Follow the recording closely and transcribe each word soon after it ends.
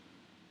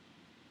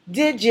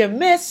Did you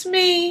miss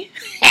me?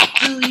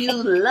 Do you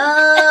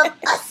love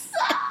us?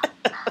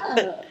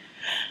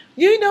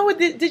 You know what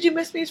Did You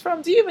Miss Me is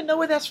from? Do you even know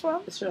where that's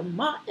from? It's from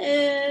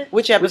Martin.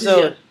 Which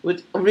episode?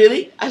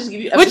 Really? I should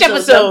give you which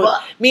episode? Number?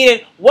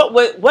 Meaning,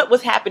 what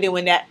was happening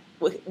when that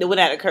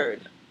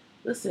occurred?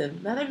 Listen,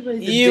 not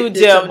everybody's you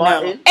addicted don't to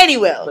Martin. know.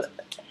 Anyway,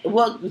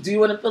 well, do you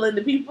want to fill in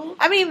the people?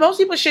 I mean, most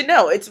people should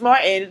know. It's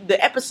Martin.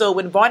 The episode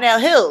when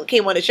Varnell Hill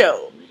came on the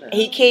show.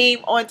 He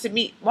came on to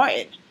meet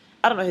Martin.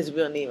 I don't know his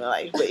real name in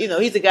life, but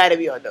he's a guy that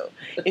we all know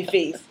in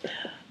face.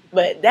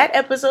 But that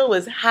episode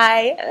was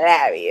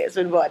hilarious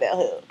with Varnell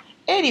Hill.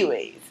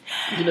 Anyways.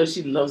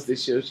 She loves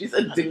this show. She's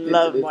addicted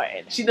to this.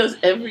 Martin. She knows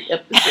every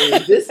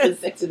episode. This is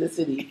Sex in the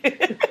City.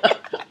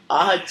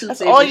 Are her two That's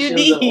favorite all you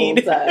shows need.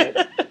 of all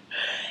time.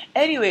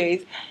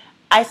 Anyways,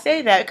 I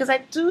say that because I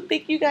do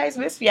think you guys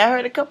miss me. I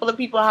heard a couple of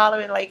people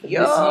hollering like,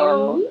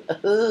 yo.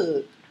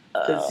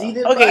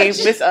 Okay,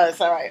 miss us.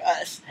 All right,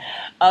 us.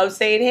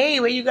 Saying, hey,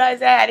 where you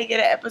guys at? I didn't get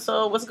an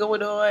episode. What's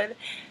going on?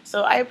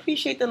 So I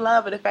appreciate the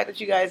love and the fact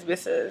that you guys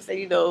miss us. And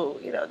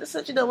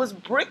it was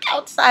brick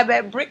outside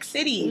at Brick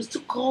City. It was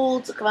too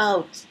cold to come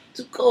out.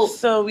 Too cold.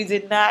 So we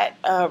did not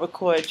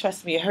record.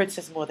 Trust me, it hurts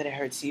us more than it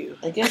hurts you.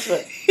 And guess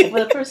what? And for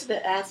the person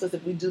that asked us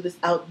if we do this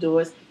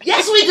outdoors,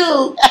 yes, we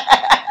do.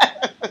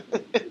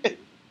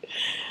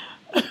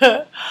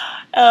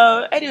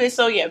 Anyway,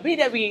 so yeah, being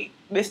that we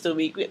missed a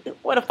week, we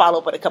want to follow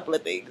up on a couple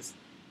of things.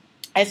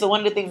 And so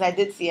one of the things I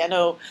did see, I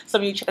know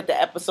some of you checked the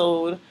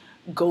episode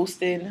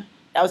Ghosting.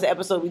 That was the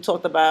episode we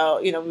talked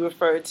about. We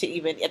referred to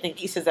even, I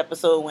think, Issa's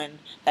episode when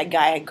that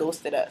guy had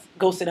ghosted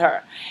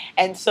her.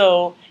 And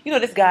so,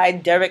 this guy,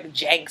 Derek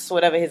Jenks,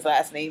 whatever his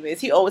last name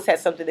is, he always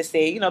has something to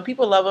say.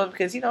 People love him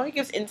because, he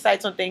gives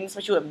insights on things,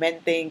 especially what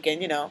men think.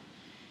 And,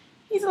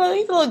 he's a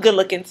little good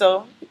looking.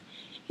 So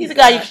he's a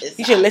guy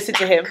you should listen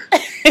to him.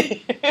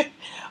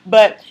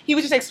 But he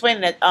was just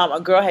explaining that a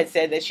girl had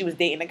said that she was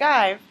dating a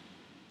guy.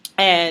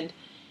 And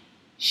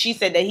she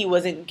said that he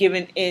wasn't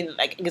giving in,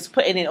 just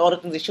putting in all the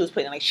things that she was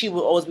putting in. Like, she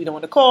would always be the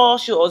one to call.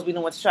 She would always be the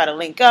one to try to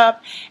link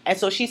up. And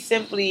so she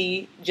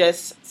simply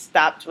just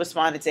stopped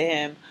responding to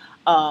him,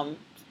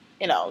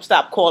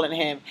 stopped calling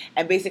him.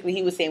 And basically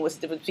he was saying what's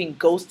the difference between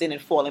ghosting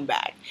and falling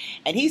back.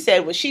 And he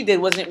said what she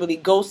did wasn't really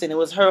ghosting. It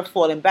was her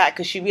falling back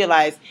because she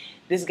realized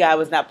this guy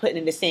was not putting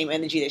in the same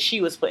energy that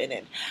she was putting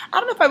in. I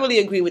don't know if I really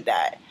agree with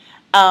that.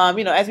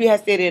 As we had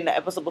stated in the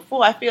episode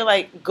before, I feel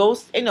like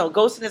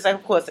ghosting is like,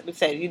 of course, like we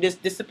said, you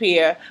just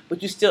disappear,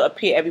 but you still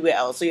appear everywhere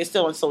else. So you're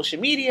still on social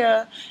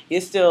media, you're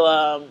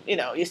still,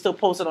 you're still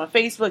posting on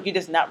Facebook, you're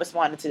just not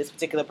responding to this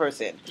particular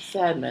person. It's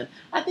sad, man.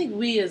 I think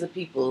we as a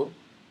people,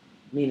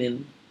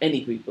 meaning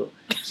any people,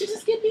 should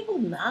just give people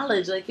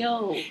knowledge. Like,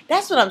 yo,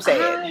 that's what I'm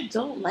saying. I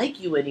don't like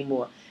you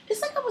anymore.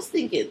 It's like I was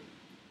thinking,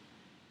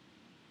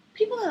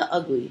 people that are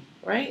ugly,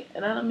 right?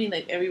 And I don't mean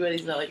like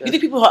everybody's not like. You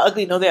think people who are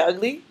ugly know they're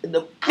ugly?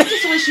 No, I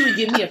just wish you would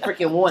give me a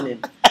freaking warning.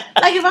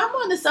 Like if I'm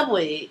on the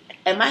subway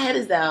and my head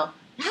is down,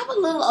 have a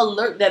little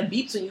alert that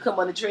beeps when you come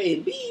on the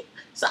train. Beep.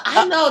 So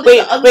I know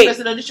there's an ugly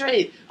person on the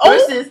train.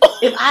 Versus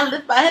if I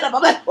lift my head up,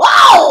 I'm like,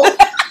 whoa!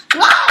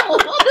 Whoa!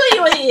 What do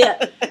you in here?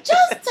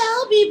 Just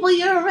tell people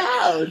you're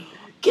around.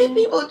 Give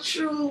people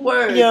true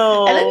words.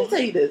 Yo, and let me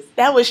tell you this.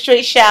 That was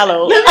straight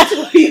shallow. Let me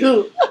tell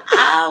you.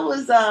 I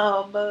was,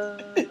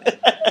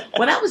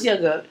 when I was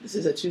younger, this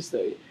is a true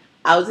story.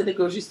 I was in the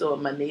grocery store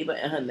with my neighbor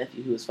and her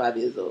nephew who was 5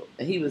 years old.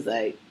 And he was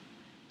like,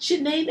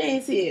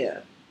 Shanae's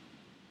here.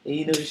 And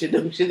you know who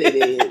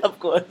Shanae is. Of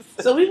course.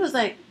 So we was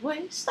like,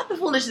 wait, stop the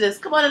foolishness.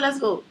 Come on and let's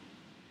go.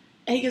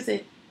 And he could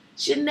say,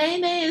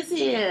 Shanae is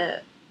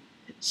here.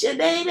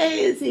 Shanae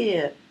is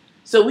here.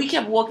 So we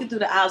kept walking through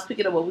the aisles,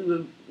 picking up what we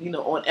were,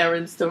 on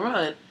errands to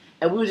run.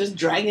 And we were just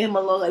dragging him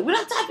along. Like, we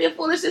don't have time for your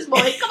foolishness, boy.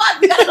 Come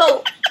on, we gotta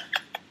go.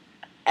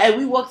 And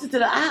we walked into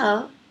the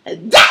aisle.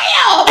 And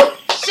damn!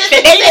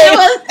 Shanae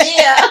was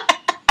there.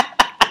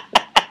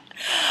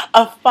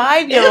 A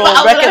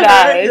 5-year-old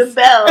recognized the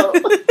bell.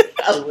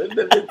 I would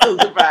have been so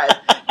surprised.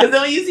 Because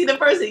then when you see the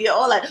person, you're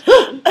all like,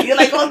 you're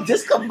like all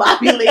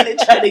discombobulated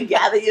trying to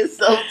gather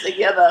yourself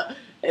together.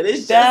 And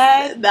it's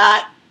just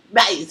not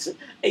nice.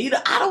 And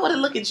I don't want to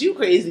look at you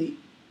crazy.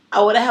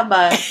 I want to have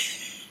my...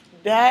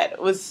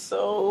 That was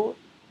so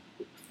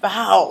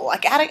foul.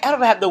 Like, I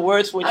don't have the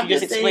words for what you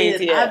just explained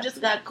to you. I've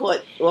just got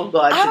caught off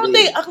guard. I don't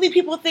think ugly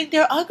people think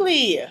they're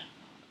ugly.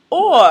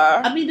 Or...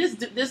 I mean, there's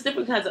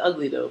different kinds of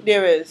ugly, though.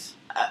 There is.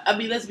 I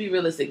mean, let's be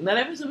realistic. Not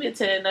everyone's going to be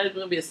a 10. Not everyone's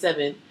going to be a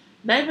 7.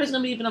 Not everybody's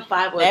going to be even a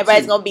 5 or a 2.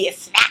 Everybody's going to be a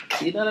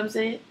snack. You know what I'm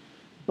saying?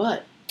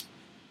 But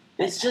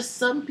there's just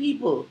some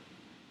people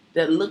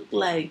that look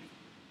like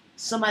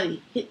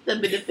somebody hit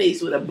them in the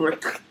face with a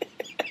brick.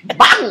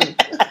 Bang!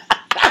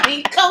 I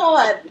mean, come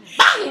on.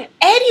 Bang!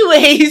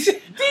 Anyways,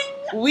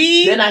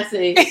 Then I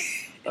say,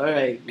 all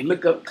right,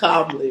 look up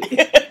calmly.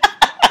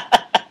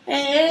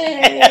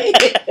 Hey!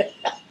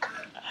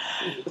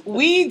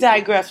 We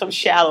digress from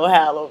shallow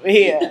hal over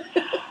here.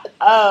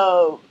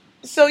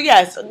 So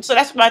yes, so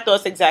that's my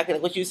thoughts exactly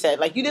like what you said.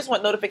 Like you just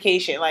want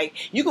notification. Like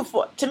you can,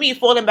 to me,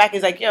 falling back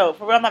is like, yo,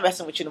 for real, I'm not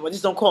messing with you no more.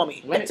 Just don't call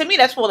me. Right. To me,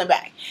 that's falling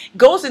back.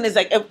 Ghosting is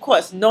like, of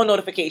course, no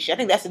notification. I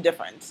think that's the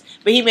difference.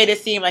 But he made it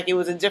seem like it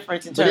was a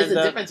difference in But terms there's a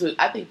of. difference with,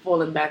 I think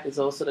falling back is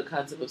also the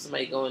concept of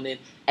somebody going in,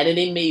 and then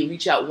they may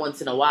reach out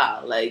once in a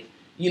while. Like,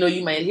 you know,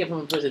 you might hear from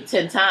a person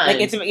 10 times.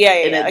 Like intimate, yeah,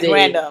 in a like day,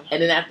 random.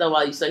 And then after a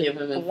while, you start hearing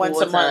from them Once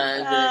four a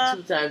month. times, and then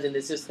 2 times, and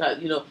it's just kind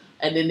of, you know,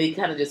 and then they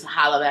kind of just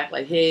holler back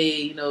like,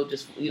 hey,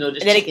 just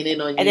checking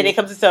in on you. And then it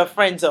comes into a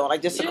friend zone,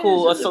 like just a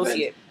cool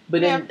associate. But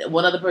then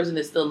one other person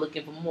is still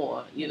looking for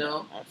more, you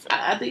know?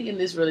 I think in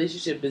this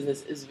relationship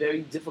business, it's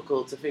very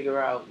difficult to figure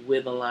out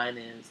where the line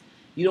is.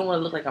 You don't want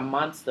to look like a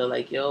monster,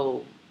 like,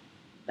 yo,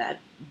 that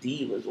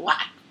D was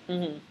whack.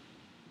 Mm-hmm.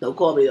 Don't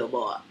call me no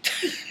more.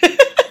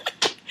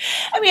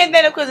 I mean, and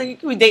then of course you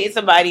can be dating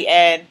somebody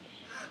and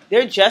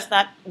they're just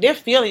not. They're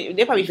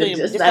probably feeling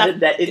just not into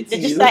that you.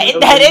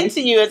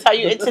 into you. It's how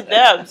you into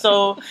them.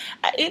 So,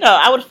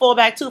 I would fall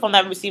back too if I'm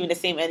not receiving the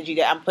same energy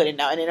that I'm putting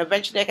out. And then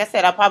eventually, like I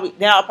said, I'll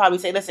probably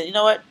say, listen, you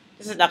know what?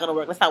 This is not going to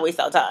work. Let's not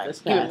waste our time. Let's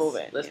keep pass. it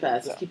moving. Let's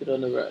pass. Let's keep it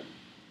on the road.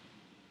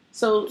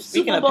 So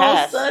Speaking Super Bowl of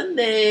pass,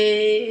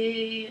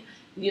 Sunday.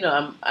 You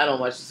know, I don't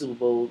watch the Super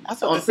Bowl. I was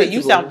going to say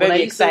you sound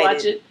very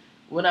excited.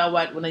 When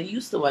I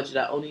used to watch it,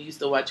 I only used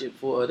to watch it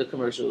for the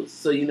commercials.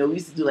 So, you know, we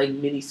used to do like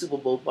mini Super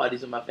Bowl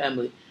parties with my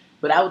family.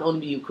 But I would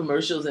only be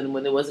commercials, and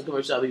when there wasn't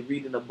commercials, I'd be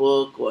reading a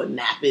book or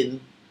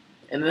napping.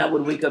 And then I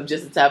would wake up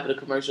just in time for the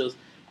commercials.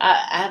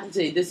 I have to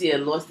tell you, this year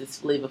lost its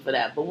flavor for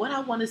that. But what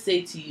I want to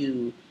say to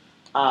you,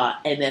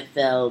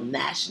 NFL,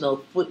 National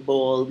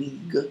Football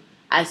League,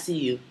 I see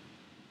you.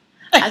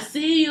 I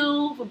see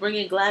you for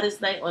bringing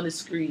Gladys Knight on the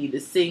screen to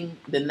sing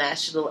the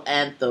national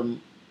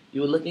anthem.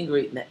 You were looking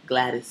great,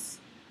 Gladys.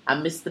 I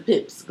missed the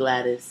pips,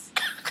 Gladys.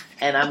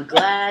 And I'm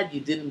glad you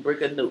didn't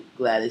break a note,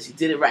 Gladys. You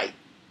did it right.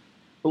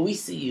 But we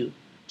see you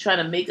trying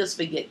to make us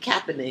forget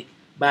Kaepernick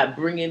by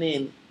bringing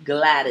in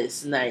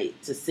Gladys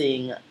Knight to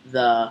sing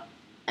the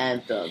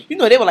anthem. You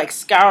know, they were like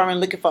scouring,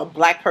 looking for a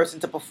black person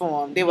to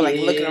perform. They were like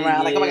looking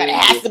around, like, oh my God, it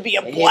has to be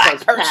a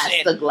black person.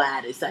 Pastor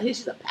Gladys. I hear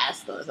she's a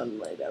pastor or something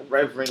like that.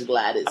 Reverend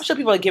Gladys. I'm sure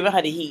people are giving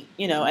her the heat,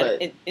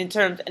 and in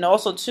terms, and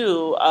also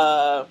too,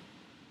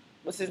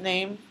 what's his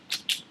name?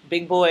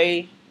 Big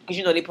Boy.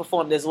 Because they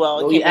performed as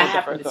well. Oh, yeah, I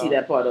happened to see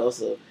that part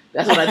also.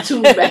 That's when I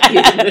tuned back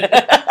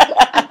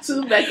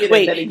in.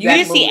 Wait, you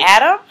didn't see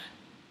Adam?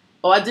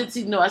 Oh, I did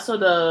see. No, I saw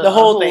the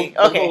whole thing.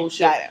 Okay, the whole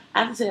show. got it. I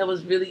have to say,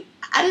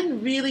 I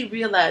didn't really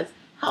realize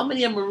how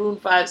many of Maroon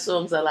 5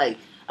 songs I like.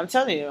 I'm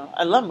telling you,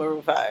 I love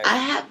Maroon 5. I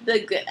have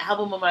the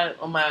album on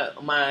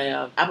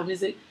my Apple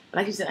Music,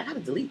 and I keep saying I gotta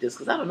delete this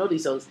because I don't know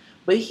these songs.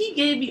 But he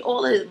gave me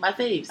all of my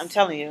faves. I'm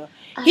telling you,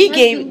 he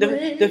gave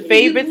the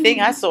favorite thing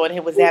I saw in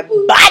him was that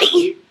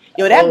body.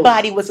 Yo, that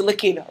body was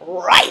looking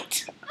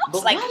right.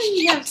 But why do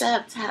you have to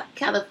have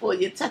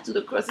California tattooed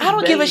across his I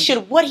don't belly? give a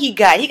shit what he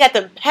got. He got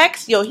the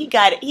pecs. Yo, he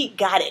got it. He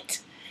got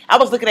it. I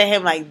was looking at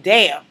him like,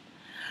 damn.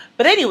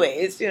 But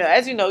anyways,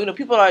 as you know,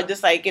 people are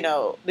just like,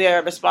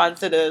 their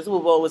response to the Super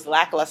Bowl was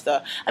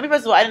lackluster. I mean,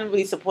 first of all, I didn't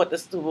really support the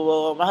Super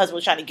Bowl. My husband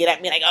was trying to get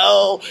at me like,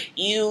 oh,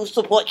 you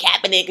support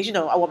Kaepernick. Because,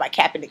 I wore my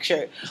Kaepernick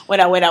shirt when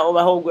I went out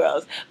with my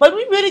homegirls. But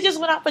we really just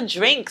went out for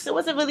drinks. It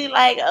wasn't really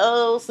like,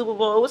 oh, Super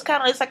Bowl. It was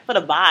kind of just like for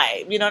the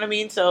vibe. You know what I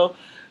mean? So,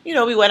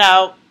 we went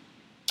out.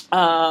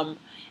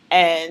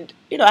 And,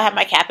 I had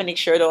my Kaepernick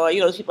shirt on.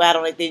 Those people had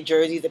on like their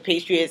jerseys, the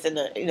Patriots and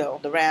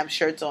the Rams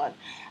shirts on.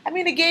 I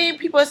mean, the game,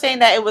 people are saying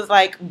that it was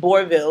like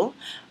Bourville.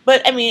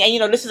 But, I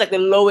mean, and this is like the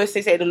lowest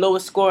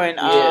scoring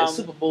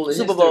Super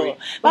Bowl.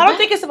 But I don't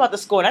think it's about the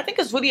scoring. I think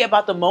it's really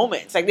about the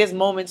moments. Like, there's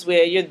moments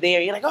where you're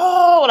there, you're like,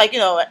 oh, like,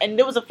 and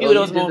there was a few of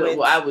those moments.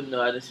 Well, I wouldn't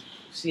know. I didn't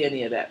see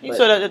any of that. But.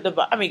 So,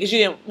 because you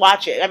didn't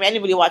watch it. I mean, I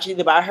didn't really watch it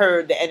either, but I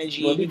heard the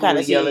energy. Well, you kind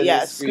of see,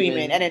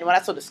 screaming. And then when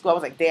I saw the score, I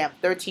was like, damn,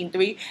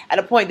 13-3. At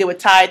a point, they were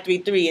tied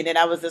 3-3. And then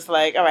I was just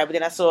like, all right. But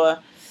then I saw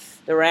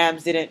the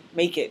Rams didn't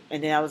make it.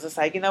 And then I was just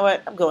like, you know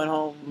what? I'm going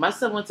home. My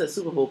son went to a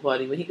Super Bowl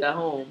party. When he got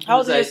home, how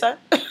old is your son?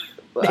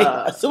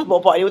 A Super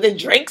Bowl party with the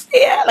drinks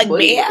there? Like,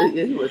 beer?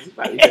 He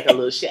probably like a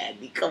little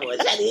shandy. Come on,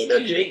 shandy ain't no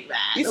drink, man.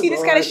 You see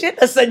this kind of shit?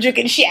 A son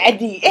drinking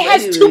shandy. It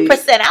has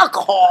 2%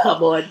 alcohol.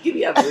 Come on, give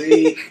me a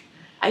break.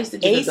 I used to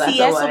drink a glass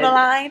of wine. on the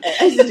line?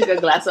 I used to drink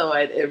a glass of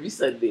wine every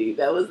Sunday.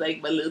 That was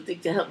like my little thing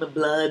to help the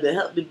blood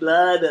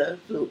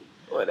flow.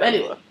 Whatever.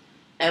 Anyway,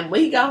 and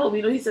when he got home,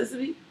 he says to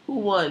me, who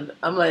won?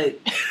 I'm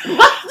like,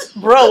 what?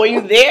 Bro, were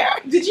you there?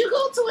 Did you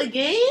go to a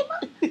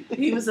game?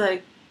 He was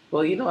like,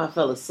 well, I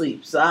fell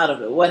asleep, so I don't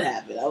know what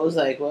happened. I was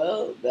like,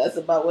 well, that's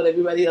about what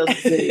everybody else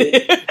is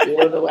saying. You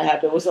don't know what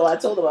happened. So I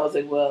told him, I was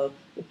like, well,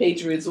 the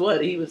Patriots won.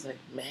 And he was like,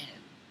 man,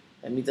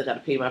 that means I got to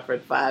pay my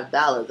friend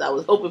 $5. I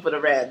was hoping for the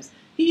Rams.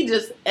 He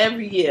just,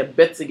 every year,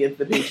 bets against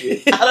the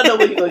Patriots. I don't know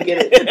when he's going to get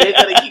it. They're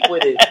going to keep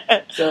winning.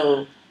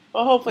 So,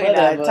 well, hopefully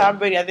not. Tom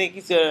Brady, I think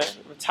he's going to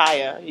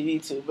retire. You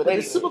need to. But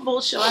the Super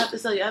Bowl show, I have to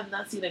tell you, I have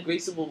not seen a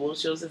great Super Bowl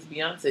show since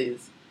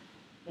Beyonce's.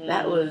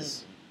 That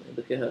was,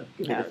 look at her.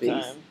 Give me the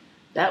face.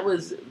 That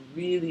was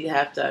really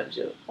halftime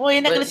show. Well,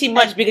 you're not But- going to see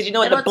much because you know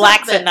what, and the on top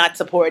blacks of that, are not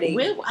supporting.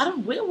 Where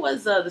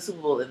was the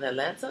Super Bowl in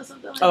Atlanta or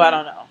something? Like Oh, that?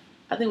 I don't know.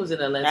 I think it was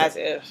in Atlanta. As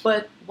if.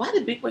 But why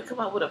did Big Boy come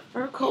out with a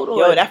fur coat on?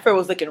 Yo, that fur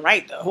was looking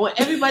right though. Boy,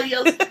 everybody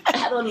else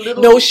had on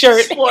little No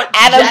shirt. sport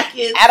Adam,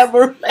 jackets,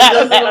 Adam, like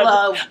those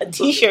little a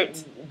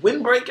t-shirt,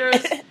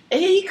 windbreakers,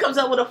 and here he comes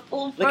out with a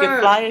full fur. looking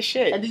fly as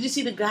shit. And did you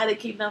see the guy that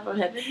came down from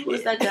heaven? Who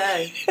was that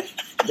guy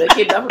that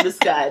came down from the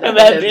sky? From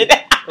Not heaven.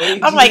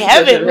 When I'm like, Jesus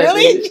came heaven, from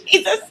really?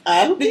 Jesus.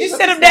 Who Did you came from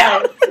set the him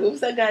down? sky? What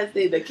was that guy's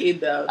name that came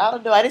down? I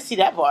don't know. I didn't see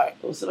that part.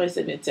 Oh, somebody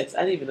sent me a text.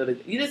 I didn't even know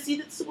that. You didn't see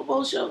the Super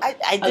Bowl show? I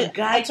A did.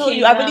 guy I told came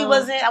you, I really down.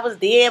 wasn't. I was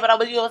there, but I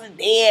really wasn't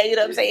there. You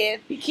know what I'm saying?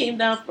 He came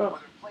down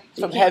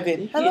from Heaven.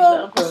 He came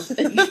Hello. down from,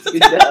 he came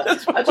down.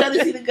 I'm trying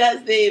to see the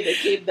guy's name that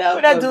came down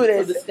We're not from, doing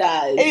from the this.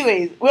 skies.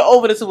 Anyways, we're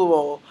over the Super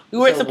Bowl. We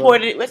weren't It's over.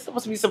 supporting it. We're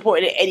supposed to be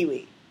supporting it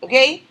anyway.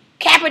 Okay?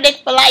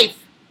 Kaepernick for life.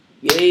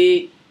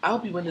 Yay. I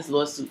hope you win this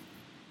lawsuit.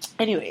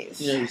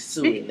 Anyways. You know, he's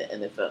suing the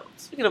NFL.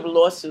 Speaking of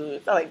lawsuits,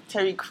 it's not like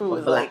Terry Crews For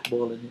is like,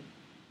 blackballing him.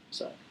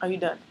 Sorry. are you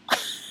done?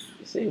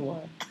 Say why.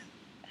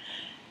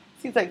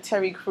 Seems like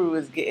Terry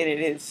Crews is getting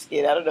in his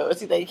skin. I don't know. It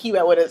seems like he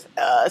might want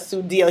to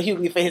sue D.L.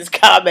 Hughley for his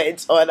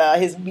comments on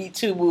his Me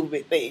Too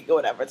movement thing or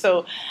whatever.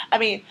 So, I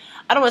mean,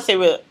 I don't want to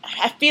say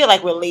I feel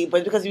like we're late,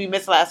 but because we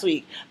missed last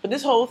week. But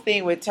this whole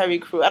thing with Terry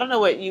Crews, I don't know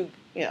what you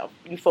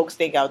folks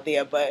think out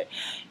there, but,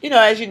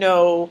 as you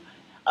know,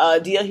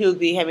 D.L.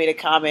 Hughley had made a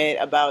comment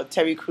about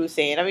Terry Crews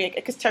saying,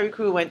 because Terry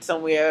Crews went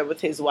somewhere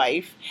with his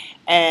wife,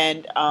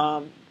 and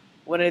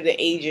one of the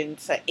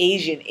agents,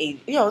 Asian,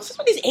 since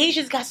when these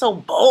Asians got so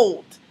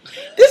bold.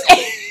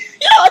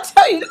 I'll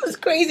tell you, this is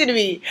crazy to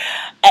me.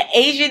 An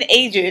Asian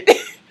agent,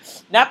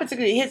 not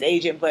particularly his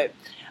agent, but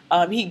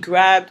he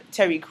grabbed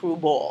Terry Crews'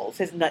 balls,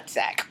 his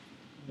nutsack,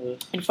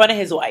 in front of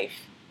his wife.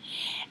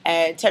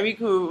 And Terry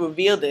Crews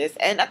revealed this.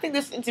 And I think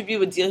this interview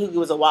with D.L. Hughley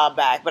was a while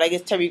back, but I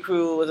guess Terry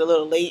Crews was a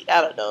little late.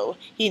 I don't know.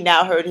 He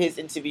now heard his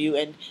interview,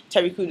 and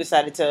Terry Crews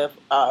decided to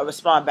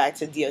respond back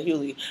to D.L.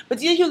 Hughley. But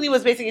D.L. Hughley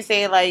was basically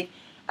saying, like,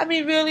 I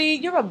mean, really,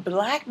 you're a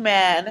black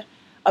man,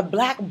 a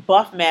black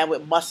buff man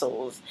with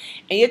muscles,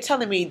 and you're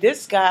telling me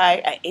this guy,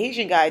 an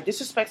Asian guy,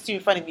 disrespects you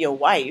in front of your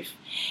wife,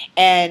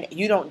 and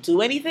you don't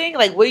do anything?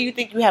 Like, what do you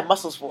think you have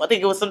muscles for? I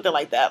think it was something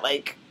like that.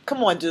 Like,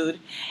 come on, dude.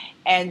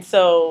 And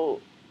so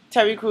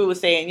Terry Crews was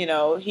saying,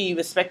 he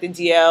respected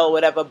DL,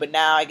 whatever, but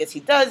now I guess he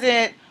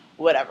doesn't,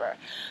 whatever.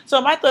 So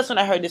my thoughts when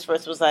I heard this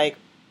first was like,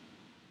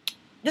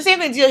 the same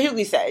thing D.L.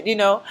 Hughley said,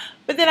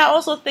 But then I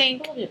also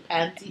think, Put on your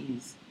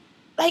panties.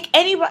 like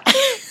anybody,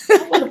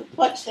 I want to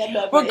punch that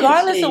man.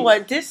 regardless of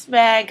what, this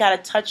man got a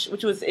touch,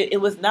 which was, it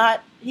was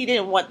not, he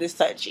didn't want this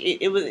touch.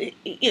 It was,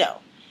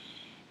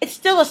 it's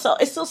still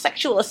assault. It's still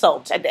sexual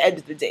assault at the end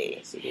of the day.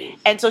 Yes, it is.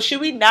 And so should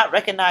we not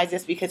recognize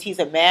this because he's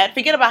a man?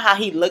 Forget about how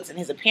he looks and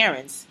his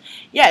appearance.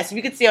 Yes,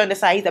 we could see on the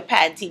side he's a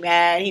panty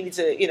man. He needs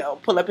to,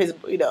 pull up his,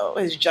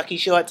 his jockey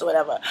shorts or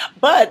whatever.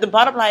 But the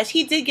bottom line is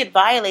he did get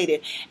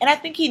violated. And I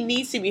think he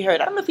needs to be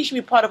heard. I don't know if he should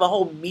be part of a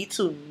whole Me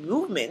Too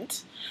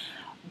movement.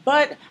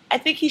 But I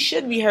think he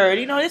should be heard.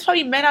 There's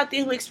probably men out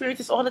there who experience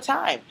this all the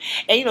time.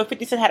 And,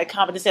 50 Cent had a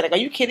comment that said, like, are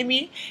you kidding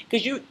me?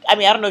 Because I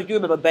don't know if you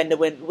remember, Bender,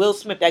 when Will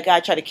Smith, that guy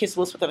tried to kiss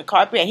Will Smith on the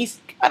carpet, and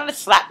he's got on a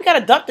slap. He got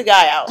to dump the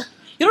guy out.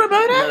 You don't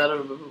remember that? No, I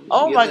don't remember.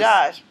 Oh, my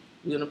gosh.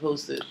 We're going to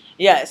post it.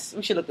 Yes,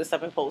 we should look this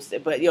up and post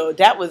it. But,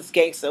 that was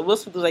gangster. Will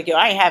Smith was like,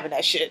 I ain't having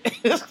that shit.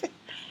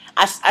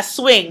 I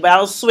swing, but I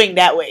don't swing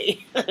that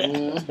way.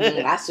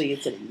 Mm-hmm. I swing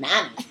it to the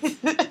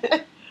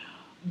 90s.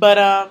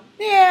 But,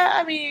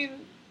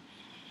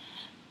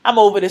 I'm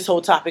over this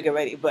whole topic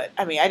already, but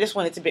I just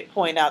wanted to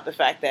point out the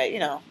fact that,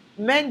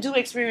 men do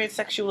experience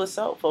sexual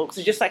assault, folks.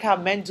 It's just like how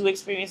men do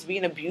experience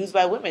being abused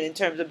by women in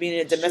terms of being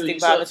in a domestic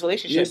violence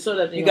relationship.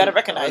 You got to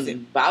recognize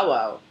it. Bow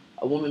Wow,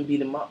 a woman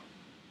beat him up.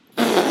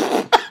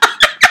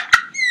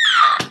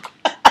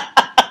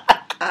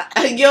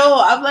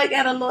 I'm like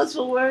at a loss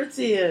for words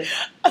here.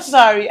 I'm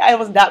sorry, I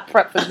was not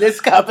prepped for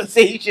this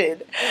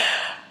conversation.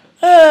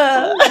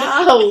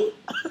 Wow.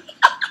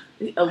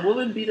 A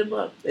woman beat him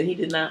up, and he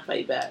did not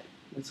fight back.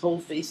 His whole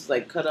face was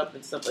like cut up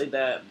and stuff like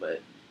that.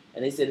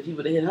 And they said if he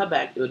would have hit her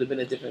back, it would have been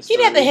a different story.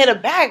 He didn't have to hit her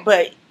back,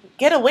 but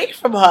get away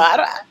from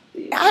her.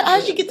 How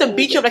did she get to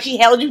beat you up? Like she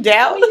held you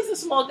down? Well, he's a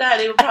small guy.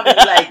 They were probably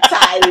like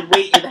tied in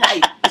weight and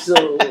height.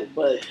 So,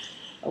 but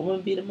a woman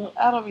beat him up.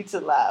 I don't mean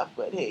to laugh,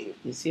 but hey.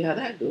 You see how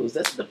that goes.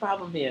 That's the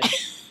problem here.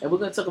 And we're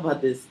going to talk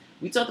about this.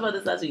 We talked about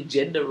this last week,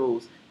 gender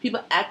roles.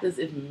 People act as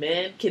if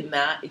men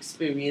cannot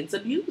experience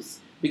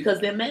abuse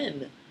because they're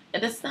men.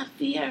 And that's not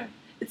fair.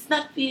 It's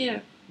not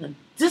fair. I'm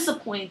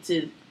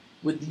disappointed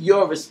with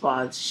your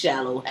response,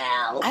 Shallow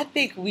Hal. I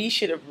think we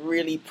should have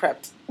really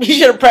prepped. You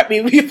should have prepped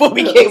me before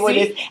we came with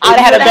this. I would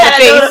have had a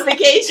better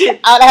face.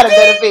 I would have had a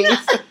better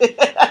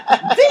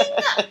face.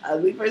 Ding!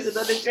 Ugly person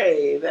on the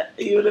train.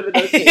 You would have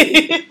been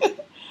okay.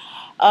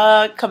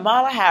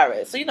 Kamala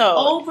Harris. So,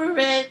 over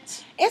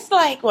it. It's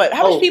like what?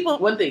 How much people?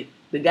 One thing.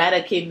 The guy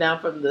that came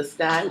down from the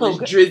sky was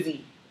Drizzy.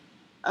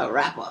 A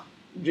rapper.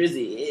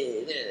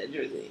 Drizzy.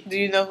 Do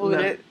you know who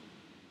it is?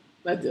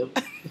 I do.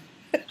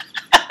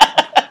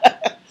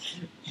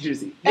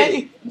 Juicy.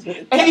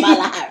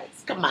 Kamala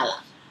Harris.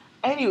 Kamala.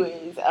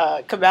 Anyways,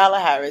 Kamala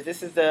Harris.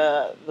 This is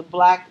the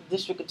black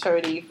district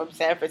attorney from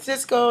San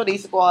Francisco. They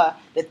used to call her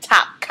the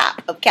top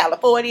cop of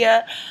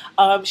California.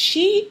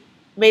 She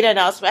made an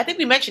announcement. I think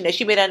we mentioned that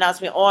she made an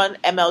announcement on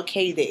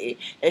MLK Day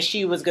that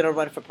she was going to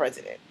run for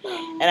president.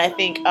 And I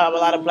think a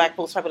lot of black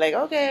folks probably like,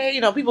 okay,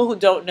 people who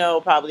don't know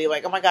probably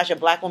like, oh my gosh, a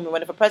black woman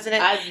running for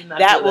president.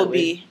 That will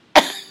be.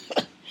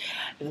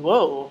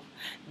 Whoa.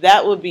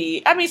 That would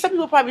be. I mean, some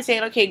people probably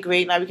saying, okay,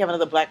 great, now we have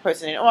another black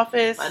person in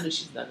office. I knew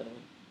she's not going to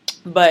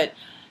win. But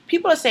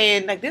people are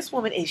saying, like, this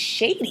woman is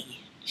shady.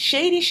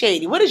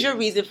 Shady. What is your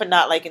reason for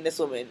not liking this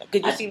woman?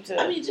 Could you seem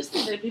to... I mean, just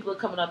think that people are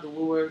coming out the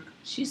woodwork.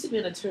 She used to be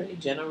an attorney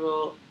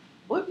general.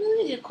 What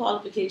really are your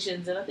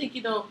qualifications? And I think,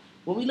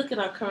 when we look at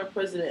our current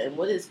president and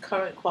what his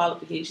current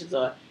qualifications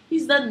are,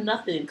 he's done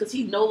nothing because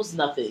he knows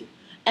nothing.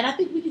 And I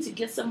think we need to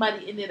get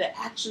somebody in there that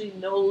actually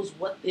knows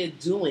what they're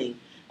doing.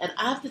 And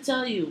I have to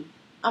tell you,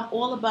 I'm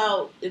all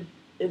about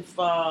if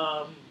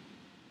a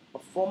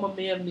former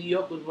mayor of New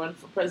York would run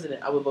for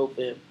president, I would vote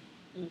for him.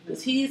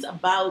 Because he's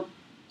about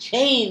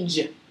change.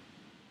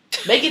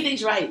 Making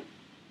things right.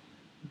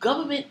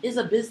 Government is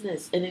a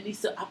business and it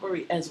needs to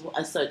operate as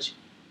such.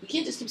 We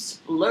can't just keep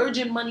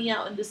splurging money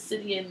out in the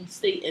city and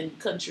state and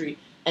country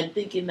and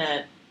thinking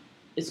that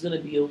it's going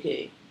to be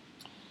okay.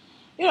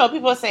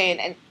 People are saying,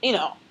 and,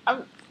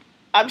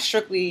 I'm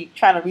strictly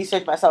trying to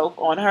research myself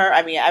on her.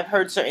 I mean, I've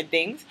heard certain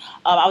things.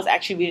 I was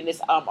actually reading this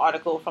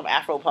article from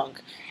Afropunk,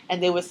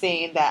 and they were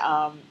saying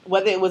that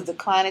whether it was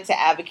declining to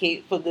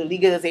advocate for the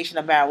legalization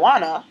of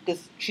marijuana,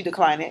 because she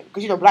declined it,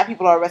 because, black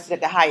people are arrested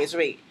at the highest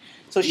rate.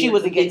 So she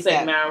was against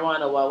that.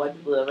 Marijuana while white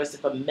people are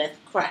arrested for meth,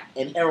 crack,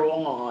 and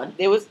heroin.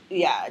 They were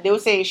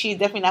saying she's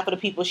definitely not for the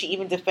people. She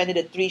even defended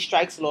a 3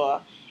 strikes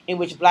law in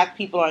which black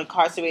people are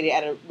incarcerated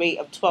at a rate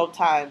of 12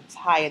 times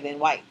higher than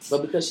whites.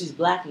 But because she's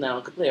black now,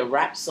 and could play a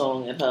rap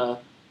song in her...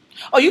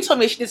 Oh, you told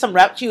me she did some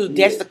rap. She was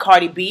dancing to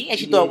Cardi B, and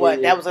she thought what?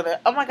 That was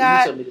oh my God.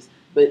 You told me this.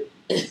 But...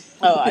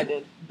 oh, I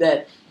did.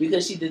 That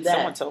because she did that,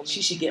 someone told me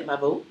she should get my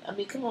vote. I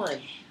mean, come on.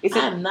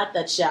 I'm not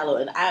that shallow,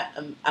 and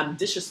I'm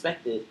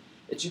disrespected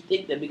that you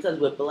think that because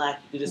we're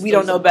black, you just we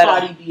don't know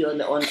better. Cardi B on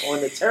the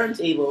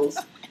turntables,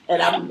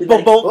 and I'm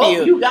like, both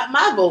of you got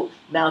my vote.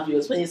 Now, if you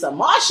was playing some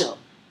Marshall.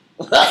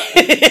 The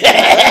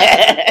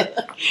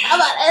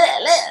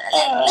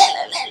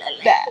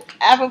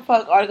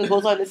Afropunk article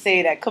goes on to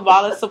say that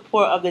Kamala's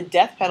support of the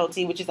death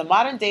penalty, which is a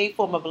modern-day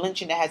form of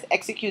lynching that has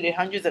executed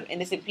hundreds of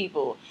innocent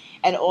people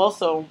and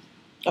also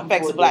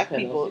affects black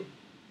people.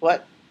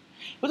 What?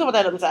 We'll talk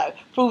about that another time.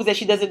 Proves that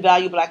she doesn't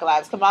value black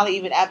lives. Kamala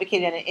even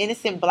advocated that an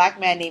innocent black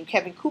man named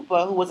Kevin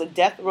Cooper, who was a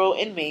death row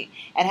inmate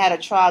and had a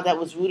trial that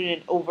was rooted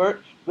in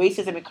overt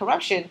racism and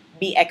corruption,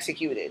 be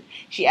executed.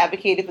 She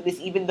advocated for this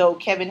even though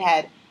Kevin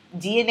had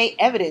DNA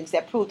evidence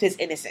that proved his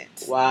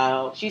innocence.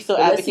 Wow. She still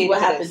advocated. Let's see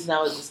what happens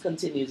now as this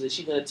continues. Is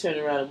she going to turn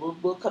around?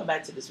 And we'll come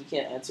back to this. We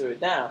can't answer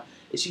it now.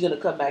 Is she going to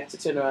come back to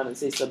turn around and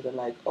say something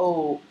like,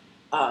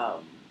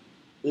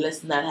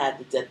 let's not have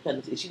the death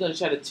penalty? Is she going to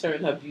try to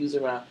turn her views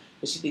around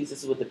because she thinks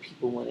this is what the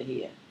people want to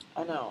hear?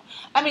 I know.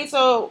 I mean,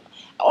 so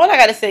all I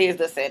got to say is,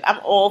 listen, I'm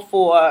all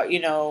for,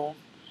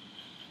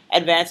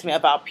 advancement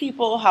about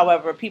people.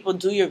 However, people,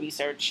 do your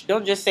research.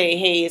 Don't just say,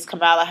 hey, it's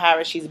Kamala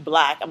Harris, she's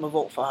black, I'm going to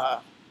vote for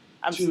her.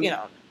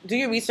 Do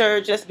your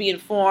research. Let's be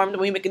informed. When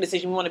we make a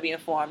decision, we want to be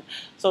informed.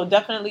 So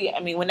definitely, I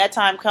mean, when that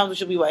time comes,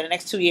 which will be in the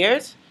next 2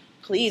 years,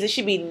 please, it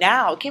should be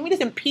now. Can we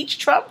just impeach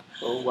Trump?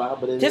 Oh, wow.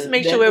 But just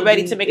make sure we're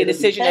ready to make a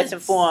decision that's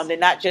informed and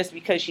not just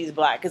because she's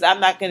black. Because I'm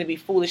not going to be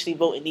foolishly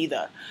voting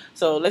either.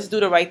 So let's do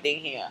the right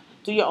thing here.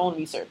 Do your own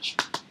research.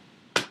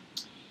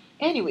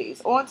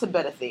 Anyways, on to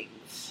better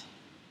things.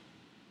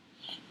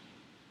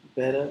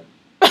 Better?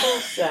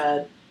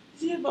 Sad.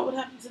 Did you hear about what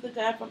happened to the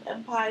guy from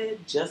Empire,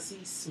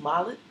 Jussie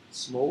Smollett?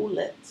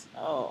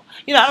 Oh.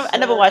 I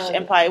never watched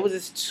Empire. It was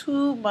just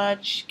too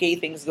much gay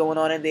things going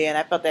on in there, and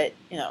I felt that,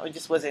 it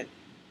just wasn't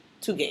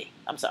too gay.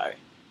 I'm sorry.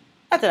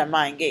 Not that I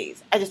mind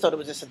gays. I just thought it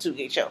was just a too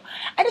gay show.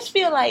 I just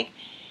feel like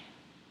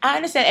I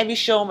understand every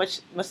show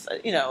must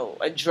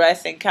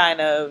address and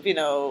kind of,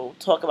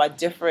 talk about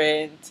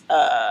different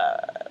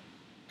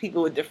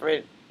people with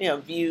different,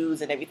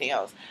 views and everything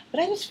else.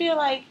 But I just feel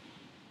like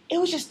it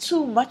was just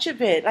too much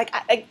of it. Like,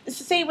 it's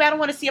the same way I don't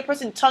want to see a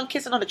person tongue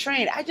kissing on the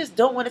train. I just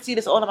don't want to see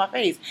this all in my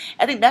face.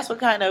 I think that's what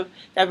kind of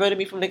diverted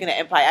me from looking at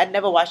Empire. I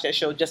never watched that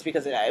show just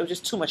because of that. It was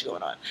just too much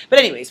going on. But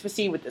anyways,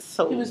 proceed with this.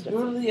 So he was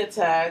brutally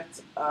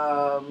attacked.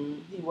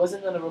 He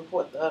wasn't going to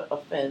report the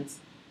offense,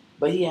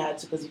 but he had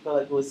to because he felt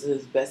like it was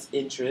his best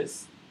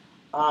interest.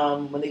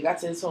 When they got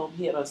to his home,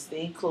 he had on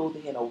stained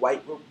clothing and a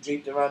white rope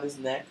draped around his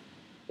neck.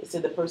 They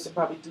said the person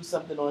probably threw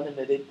something on him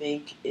that they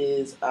think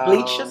is...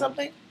 bleach or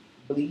something?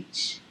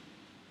 Bleach.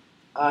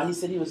 He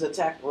said he was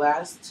attacked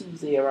last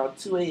Tuesday around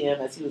 2 a.m.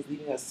 as he was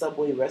leaving a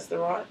Subway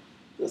restaurant.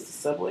 It was the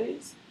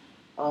Subways.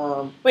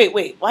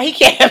 Wait. Why he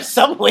can't have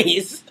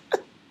Subways?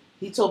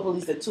 He told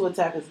police that 2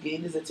 attackers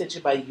gained his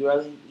attention by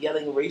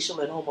yelling racial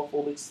and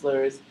homophobic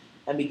slurs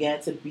and began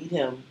to beat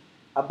him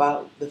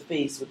about the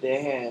face with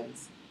their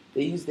hands.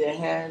 They used their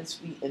hands,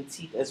 feet, and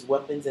teeth as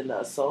weapons in the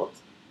assault,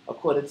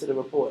 according to the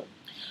report.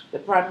 The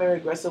primary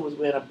aggressor was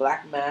wearing a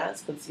black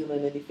mask,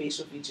 concealing any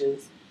facial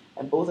features,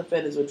 and both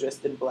offenders were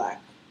dressed in black.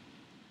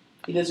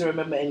 He doesn't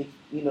remember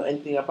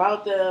anything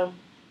about them.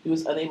 He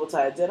was unable to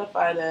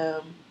identify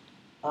them.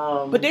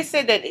 But they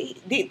said that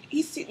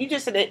you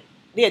just said that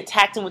they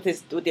attacked him with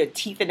their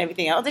teeth and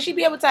everything else. Did she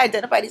be able to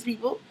identify these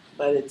people?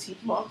 By the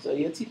teeth marks? Or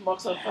your teeth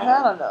marks on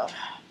fire?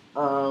 I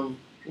don't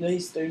know.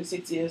 He's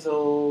 36 years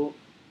old.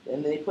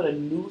 And they put a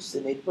noose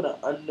and they put an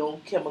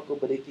unknown chemical,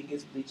 but they think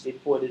it's bleach. They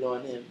poured it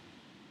on him.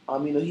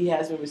 He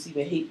has been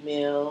receiving hate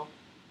mail,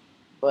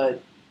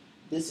 but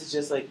this is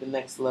just like the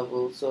next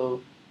level.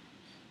 So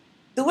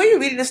the way you're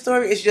reading the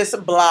story is just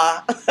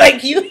blah.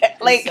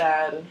 It's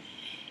sad.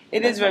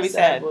 It is very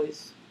sad.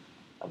 Voice.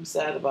 I'm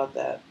sad about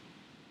that.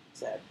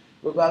 Sad.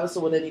 Regardless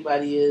of what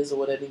anybody is or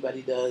what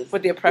anybody does,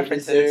 what their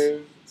preferences, they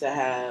deserve to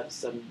have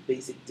some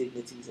basic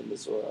dignities in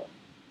this world.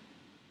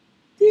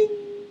 Ding.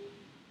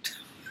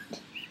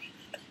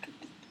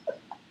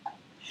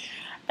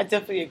 I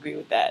definitely agree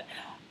with that.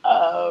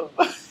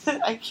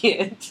 I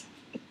can't.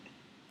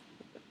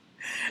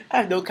 I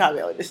have no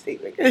comment on this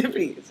statement.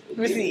 Please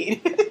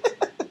proceed.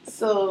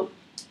 So,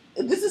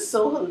 this is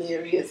so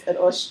hilarious. An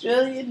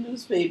Australian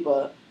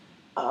newspaper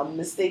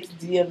mistakes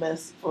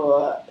DMX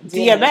for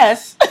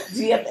DMX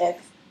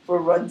for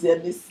Run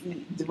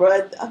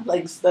DMC. I'm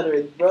like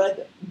stuttering. Run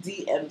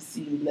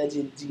DMC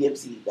legend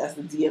DMC. That's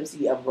the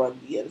DMC of Run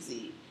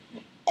DMC.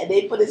 And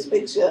they put this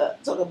picture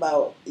talking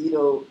about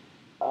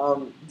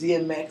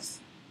DMX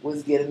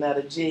was getting out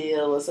of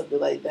jail or something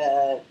like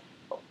that,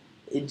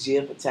 in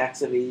jail for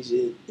tax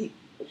evasion.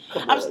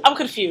 I'm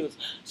confused.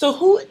 So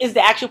who is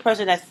the actual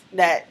person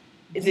that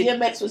is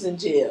DMX was in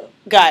jail?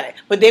 Got it.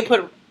 But they put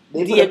a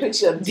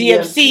picture of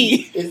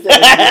DMC instead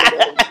of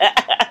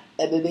DMX.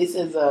 And then they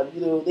says,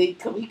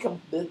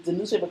 the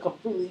newspaper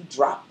completely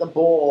dropped the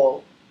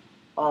ball.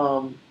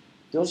 Don't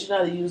you know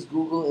how to use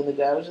Google? And the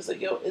guy was just like,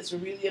 yo, it's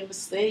really a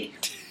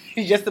mistake.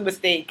 It's just a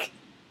mistake.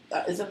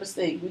 It's a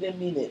mistake. We didn't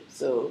mean it.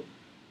 So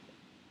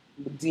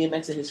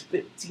DMX and his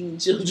 15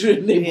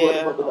 children, they brought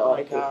him up with the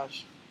article. Oh my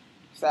gosh.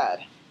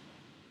 Sad.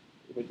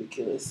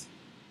 Ridiculous.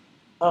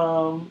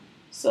 So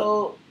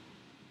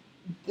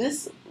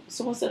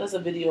someone sent us a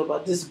video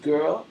about this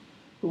girl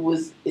who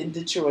was in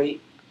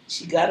Detroit.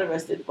 She got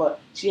arrested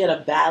she had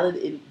a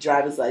valid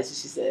driver's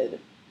license, she said,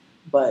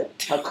 but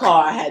her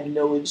car had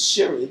no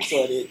insurance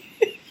on it,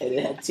 and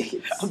it had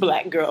tickets. A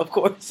black girl, of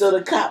course. So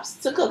the cops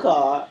took her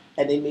car,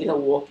 and they made her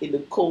walk in the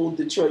cold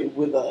Detroit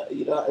with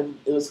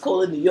it was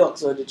cold in New York,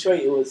 so in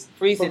Detroit it was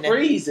freezing.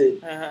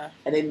 Uh-huh.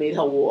 And they made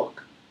her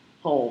walk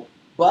home.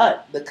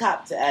 But the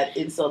cop, to add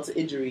insult to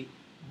injury,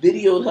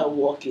 videoed her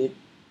walking,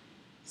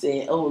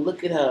 saying, "Oh,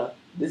 look at her!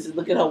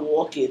 Look at her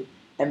walking,"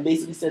 and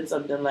basically said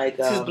something like,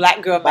 "This is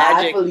black girl bye,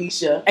 magic,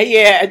 Felicia."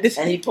 Yeah, and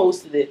he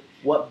posted it.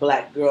 What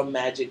black girl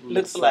magic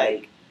looks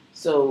like.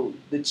 So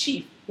the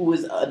chief, who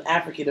was an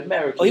African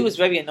American, he was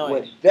very annoyed,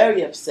 went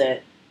very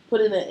upset,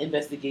 put in an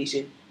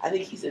investigation. I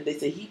think they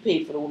said he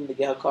paid for the woman to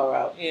get her car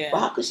out. Yeah.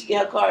 But how could she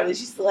get her car out and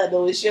she still had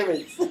no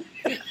insurance?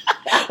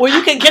 Well,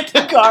 you can get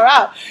the car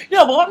out.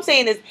 No, but what I'm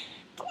saying is,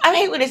 I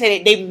hate when they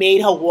say they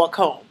made her walk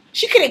home.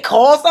 She couldn't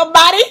call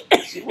somebody.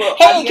 Well,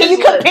 hey, can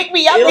you come pick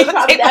me up? It was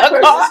probably that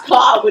person's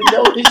car with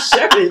no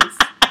insurance.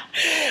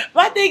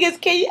 My thing is,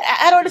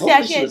 I don't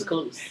understand.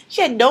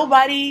 She had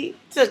nobody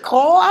to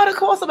call. I would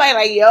call somebody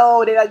like,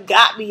 yo, they done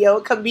got me,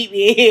 yo, come meet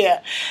me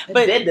here.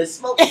 But then the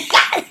smoke.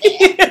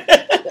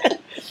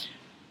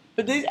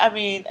 But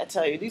I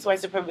tell you, these white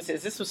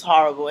supremacists, this was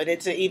horrible. And then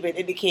to even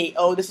indicate,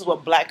 oh, this is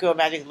what black girl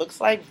magic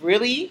looks like,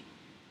 really?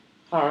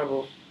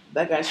 Horrible.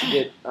 That guy should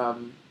get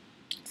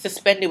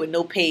suspended with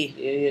no pay.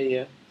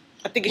 Yeah.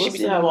 I think it should be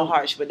something more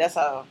harsh, but that's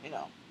how,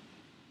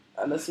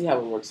 Let's see how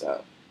it works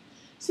out.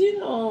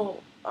 So,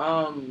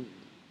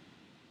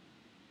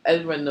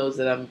 everyone knows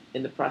that I'm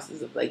in the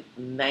process of like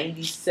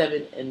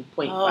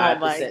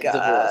 97.5%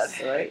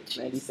 divorce, right?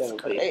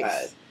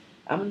 97.5.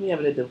 I'm going to be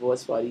having a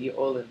divorce party. You're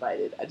all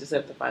invited. I just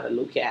have to find a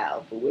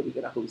locale for where we're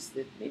going to host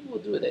it. Maybe we'll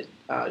do it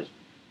at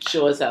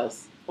Shaw's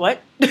house.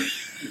 What?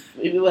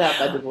 Maybe we'll have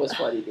my divorce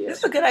party there.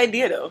 That's a good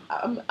idea, though.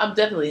 I'm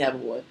definitely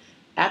having one.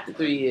 After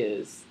 3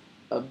 years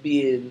of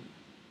getting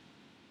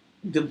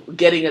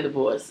a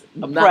divorce.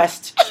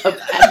 Oppressed.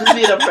 After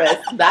being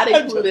oppressed. Not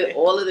including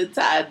all of the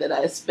time that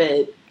I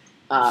spent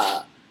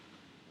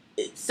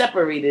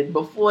separated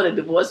before the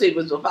divorce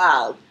papers were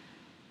filed.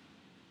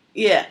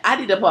 Yeah, I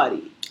need a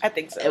party. I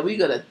think so. And we're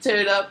going to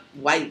turn up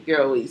white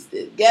girl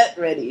wasted. Get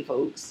ready,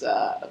 folks.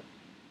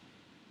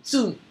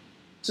 Soon.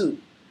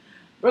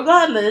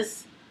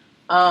 Regardless,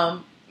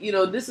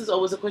 this is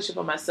always a question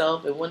for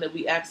myself and one that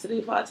we asked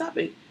today for our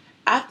topic.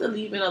 After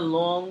leaving a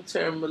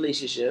long-term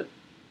relationship,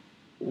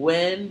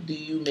 when do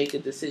you make a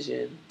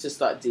decision to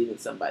start dating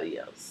somebody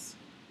else?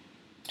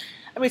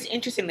 It's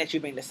interesting that you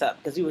bring this up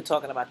because we were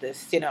talking about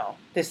this,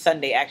 this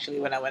Sunday actually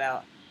when I went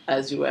out.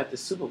 As you were at the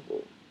Super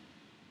Bowl.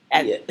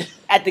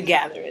 At the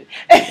gathering.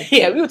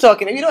 Yeah, we were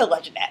talking. I was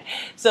watching that.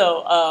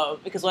 So,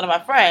 because one of my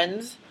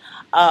friends,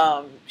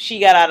 She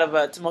got out of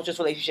a tumultuous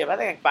relationship, I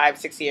think like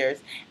 5-6 years,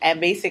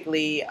 and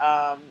basically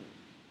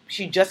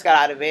she just got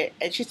out of it,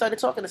 and she started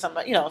talking to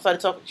somebody.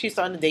 She's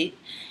starting to date,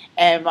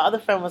 and my other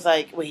friend was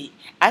like, "Wait,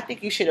 I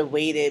think you should have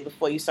waited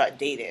before you start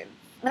dating."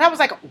 And I was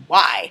like,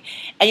 "Why?"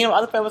 And my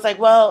other friend was like,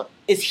 "Well,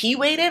 is he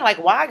waiting? Like,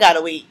 why I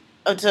gotta wait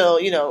until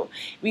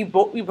we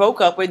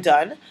broke up, we're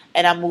done,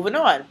 and I'm moving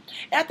on?"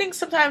 And I think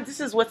sometimes this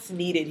is what's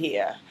needed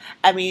here.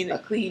 I mean, a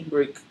clean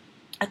break.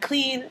 A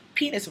clean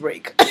penis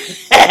break.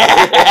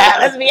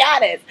 Let's be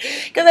honest.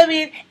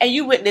 Because, and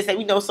you witnessed that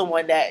we know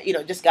someone that,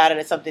 just got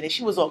into something and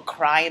she was all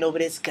crying over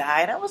this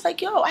guy. And I was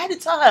like, yo, I had to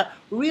tell her,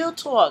 real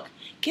talk,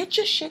 get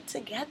your shit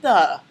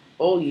together.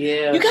 Oh,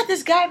 yeah. You got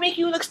this guy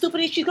making you look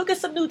stupid and she go get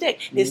some new dick.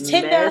 There's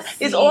Tinder.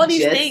 There's all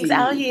these things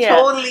out here.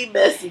 Totally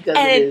messy.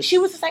 And she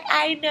was just like,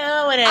 I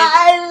know. And then,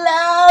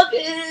 I love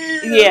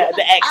him. Yeah,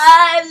 the ex.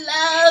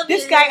 I love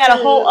this him. guy got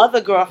a whole other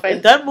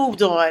girlfriend, done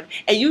moved on,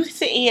 and you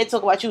sitting here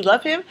talking about you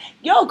love him?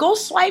 Yo, go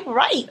swipe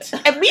right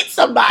and meet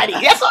somebody.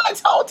 That's what I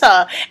told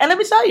her. And let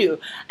me tell you,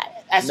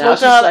 I spoke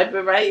to her. Now she's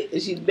swiping right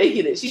and she's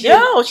making it. She's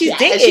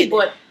dating. She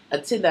bought a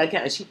Tinder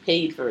account and she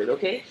paid for it,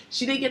 okay?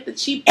 She didn't get the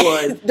cheap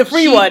one. The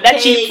free one. That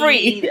cheap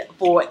free.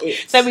 For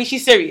it. So,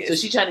 she's serious. So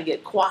she's trying to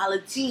get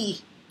quality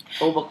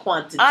over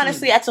quantity.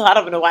 Honestly, I told her I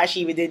don't even know why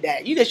she even did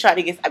that. You just try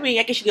to get,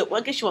 I guess you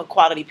want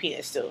quality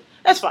penis too.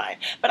 That's fine.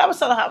 But I was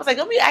telling her, I was like,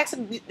 don't be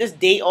asking this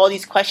date all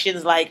these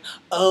questions like,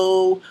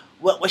 oh,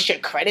 what's your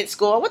credit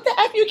score? What the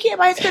F you care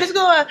about his credit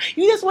score?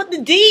 You just want the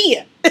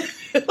D.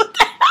 What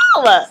the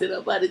hell? Sit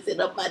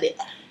up on it.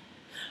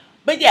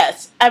 But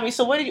yes,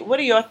 so what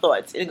are your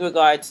thoughts in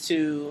regards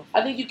to?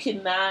 I think you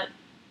cannot.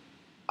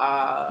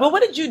 Well,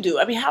 what did you do?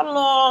 How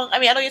long? I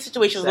know your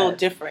situation was a little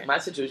different. My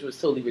situation was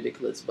totally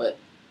ridiculous, but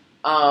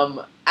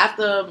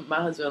after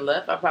my husband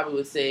left, I probably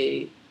would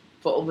say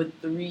for over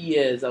 3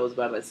 years I was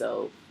by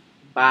myself.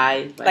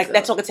 Like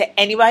not talking to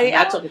anybody?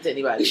 Not talking to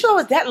anybody. You sure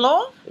it was that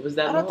long? It was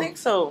that long? I don't think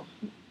so.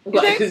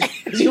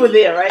 You were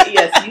there, right?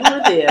 Yes, you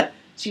were there.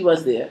 She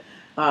was there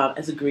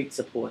as a great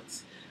support.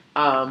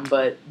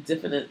 But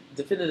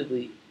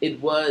definitively,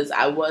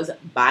 I was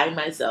by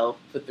myself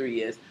for 3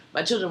 years.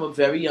 My children were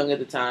very young at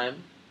the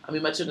time.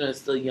 My children are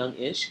still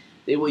young-ish.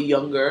 They were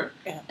younger,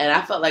 and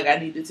I felt like I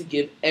needed to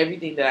give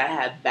everything that I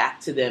had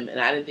back to them, and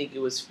I didn't think it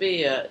was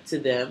fair to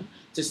them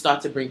to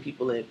start to bring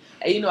people in.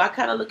 And, I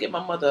kind of look at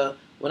my mother.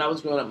 When I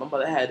was growing up, my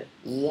mother had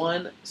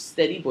one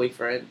steady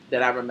boyfriend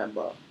that I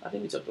remember. I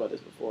think we talked about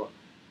this before.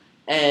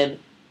 And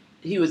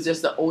he was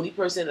just the only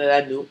person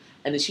that I knew.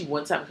 And then she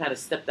one time kind of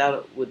stepped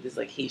out with this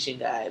Haitian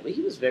guy, but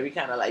he was very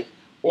kind of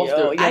off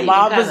the. Your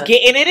mom was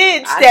getting it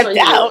in, stepped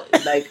out.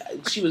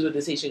 She was with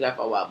this Haitian guy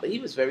for a while, but he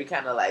was very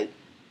kind of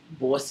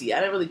bossy.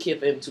 I didn't really care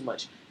for him too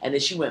much. And then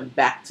she went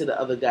back to the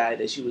other guy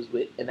that she was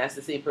with, and that's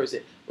the same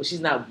person. Well, she's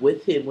not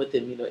with him,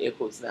 air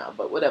quotes now,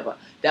 but whatever.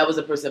 That was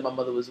the person my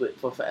mother was with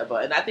for forever.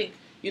 And I think,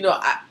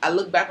 I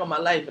look back on my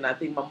life, and I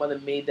think my mother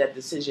made that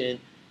decision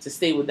to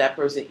stay with that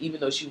person, even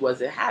though she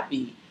wasn't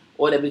happy.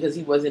 Or that because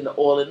he wasn't the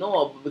all in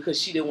all, but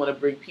because she didn't want to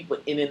bring people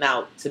in and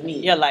out to me.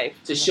 Your life.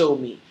 To show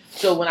me.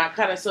 So when I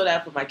kind of saw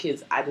that for my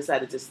kids, I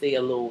decided to stay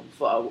alone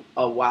for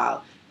a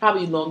while.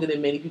 Probably longer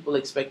than many people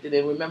expected.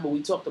 And remember,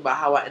 we talked about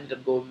how I ended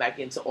up going back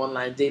into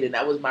online dating.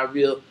 That was my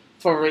real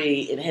foray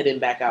in heading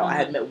back out. Mm-hmm. I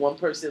had met one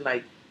person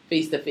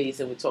face to face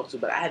and we talked to,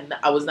 but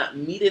I was not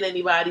meeting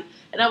anybody.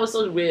 And that was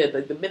so weird.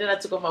 The minute I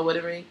took off my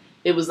wedding ring,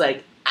 it was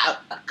I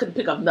couldn't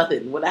pick up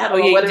nothing. When I had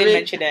my wedding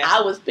ring,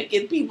 I was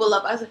picking people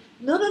up. I was like,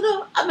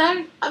 no, I'm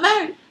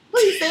married.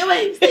 Please stay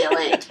away.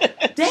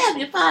 Damn,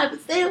 you're fine,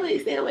 but stay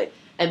away.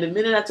 And the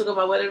minute I took off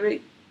my wedding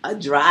ring, a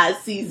dry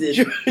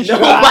season.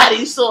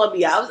 Nobody saw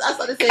me. I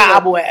started saying,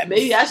 cobwebs.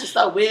 Maybe I should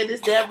start wearing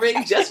this damn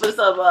ring just for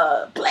some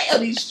play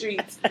on these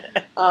streets.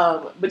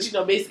 But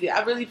basically,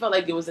 I really felt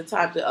like it was a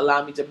time to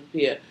allow me to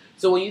prepare.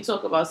 So when you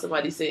talk about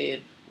somebody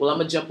saying, well, I'm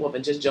going to jump off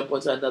and just jump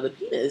onto another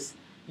penis,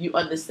 you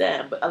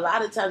understand. But a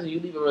lot of times when you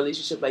leave a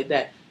relationship like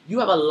that, you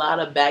have a lot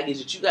of baggage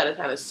that you got to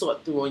kind of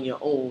sort through on your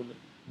own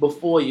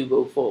before you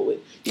go forward.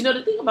 The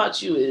thing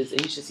about you is,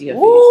 and you should see her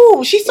face.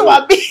 Ooh, she's so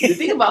about me. The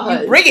thing about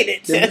her, bringing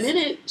it. The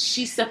minute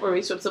she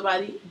separates from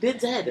somebody, they're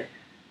dead.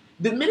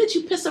 The minute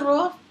you piss her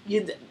off,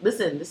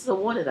 listen, this is a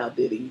warning out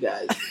there to you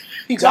guys.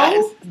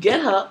 Don't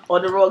get her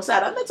on the wrong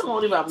side. I'm not talking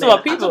only about men. I'm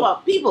talking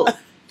about people,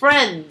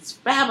 friends,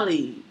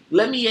 family.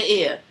 Lend me your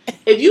ear.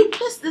 If you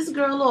piss this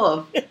girl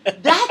off,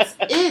 that's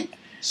it.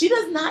 She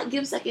does not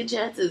give second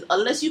chances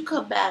unless you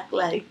come back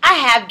I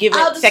have given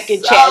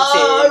second chances.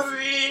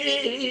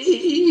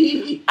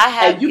 I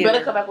have. And you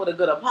better come back with a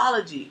good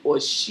apology, or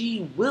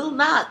she will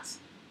not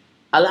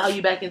allow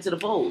you back into the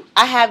fold.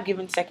 I have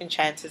given second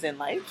chances in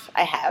life.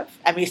 I have.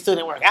 It still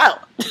didn't work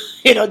out.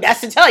 That's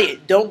to tell you.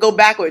 Don't go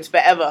backwards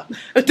forever.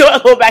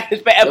 Don't go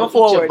backwards forever.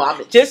 Forward.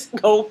 Just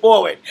go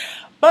forward.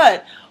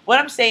 But what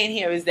I'm saying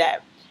here is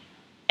that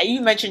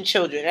you mentioned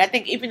children, and I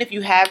think even if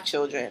you have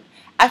children,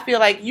 I feel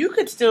like you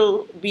could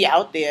still be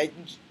out there.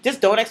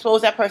 Just don't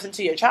expose that person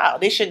to your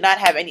child. They should not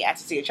have any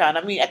access to your child.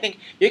 I mean, I think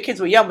your kids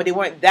were young, but they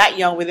weren't that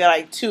young where they're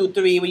like 2,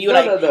 3, when you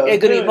were in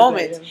good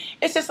moments.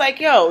 It's just like,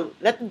 yo,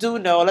 let the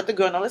dude know, let the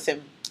girl know,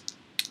 listen,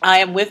 I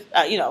am with,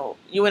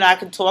 you and I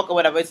can talk or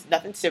whatever. It's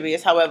nothing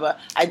serious. However,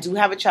 I do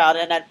have a child,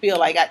 and I feel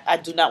like I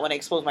do not want to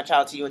expose my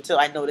child to you until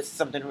I know this is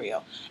something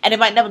real. And it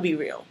might never be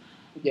real.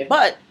 Yeah.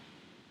 But,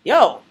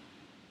 yo,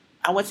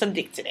 I want some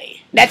dick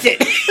today. That's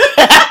it.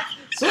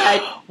 So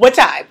what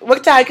time?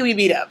 What time can we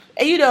meet up?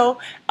 And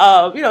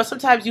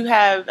sometimes you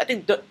have. I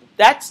think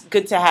that's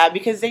good to have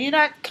because then you're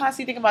not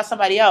constantly thinking about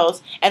somebody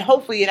else, and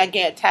hopefully you're not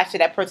getting attached to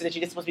that person that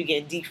you're just supposed to be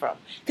getting D from.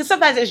 Because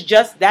sometimes it's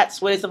just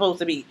that's what it's supposed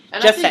to be,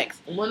 and just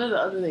sex. One of the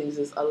other things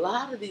is a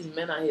lot of these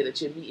men out here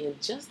that you're meeting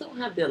just don't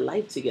have their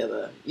life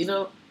together.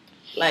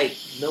 Like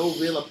no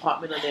real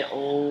apartment on their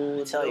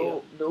own.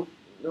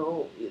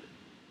 No.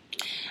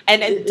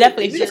 And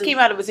definitely, if you just came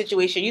out of a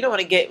situation, you don't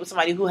want to get with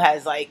somebody who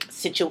has like a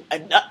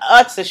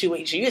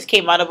situation. You just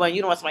came out of one.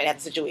 You don't want somebody to have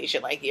a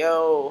situation like,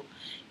 yo,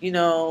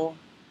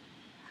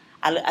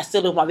 I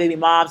still live with my baby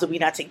mom, so we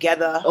not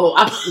together. No,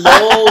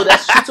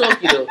 that's true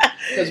talking though.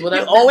 Because when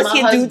I always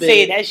hear dudes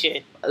saying that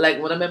shit.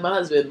 Like when I met my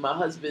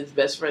husband's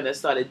best friend that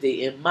started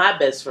dating my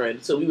best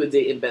friend, so we were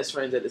dating best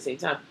friends at the same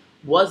time,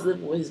 was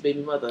living with his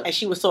baby mother, and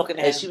she was talking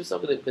to him. And she was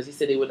talking to him because he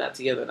said they were not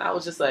together, and I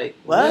was just like,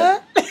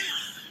 what?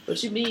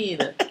 What you mean?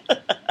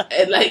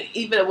 And like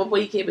even at one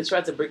point he came and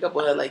tried to break up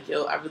with her, like,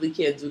 yo, I really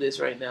can't do this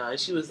right now. And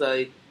she was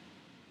like,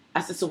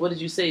 I said, so what did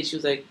you say? She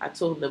was like, I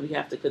told him that we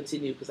have to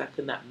continue because I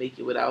could not make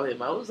it without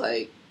him. I was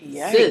like,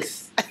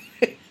 sis,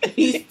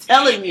 he's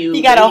telling you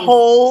he got a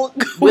whole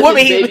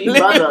woman his baby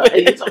mother,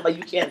 and you're talking about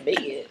you can't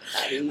make it.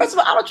 First of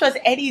all, I don't trust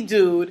any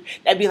dude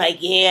that be like,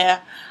 yeah,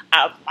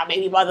 my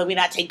baby mother, we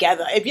not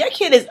together. If your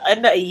kid is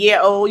under a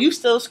year old, you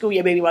still screw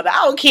your baby mother.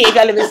 I don't care if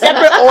y'all living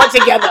separate or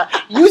together.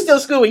 You still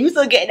screwing. You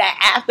still getting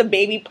that after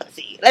baby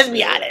pussy. Let's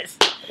be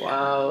honest.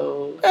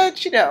 Wow. But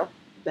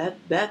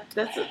that's a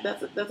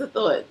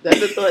thought.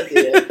 That's a thought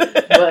there.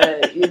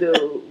 But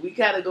we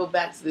kind of go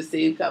back to the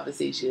same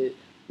conversation.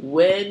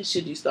 When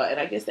should you start? And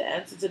I guess the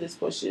answer to this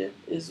question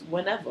is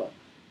whenever.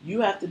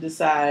 You have to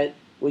decide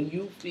when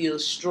you feel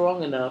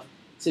strong enough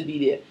to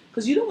be there.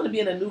 Because you don't want to be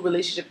in a new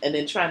relationship and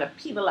then trying to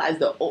penalize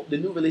the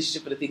new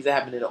relationship for the things that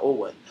happened in the old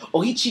one.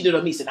 Oh, he cheated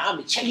on me, so now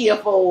I'm checking your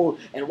phone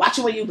and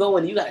watching where you go,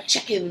 and you got to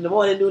check in the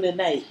morning, noon, and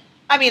night.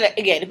 I mean,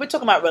 again, if we're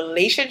talking about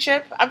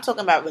relationship, I'm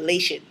talking about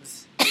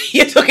relations.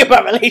 You're talking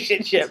about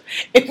relationship.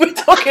 If we're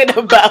talking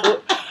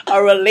about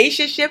a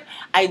relationship,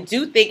 I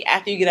do think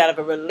after you get out of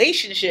a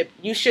relationship,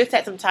 you should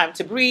take some time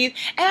to breathe.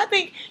 And I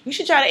think you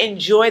should try to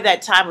enjoy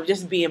that time of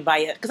just being by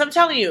it. Because I'm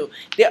telling you,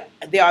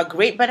 there are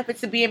great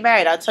benefits to being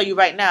married. I'll tell you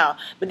right now.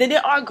 But then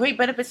there are great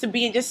benefits to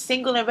being just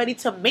single and ready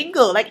to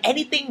mingle. Like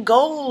anything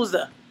goes.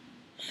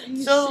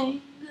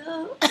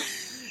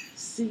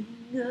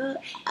 Single,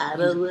 I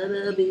don't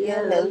wanna be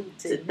alone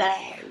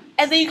tonight.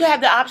 And then you could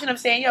have the option of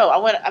saying, yo, I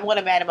want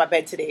a man in my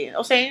bed today.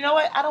 Or saying, you know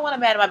what, I don't want a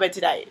man in my bed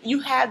today. You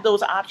have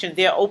those options.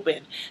 They're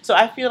open. So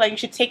I feel like you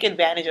should take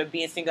advantage of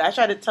being single. I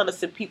try to tell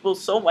this to people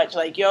so much.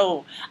 Like,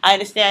 yo, I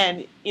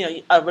understand,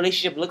 a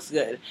relationship looks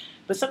good.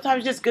 But sometimes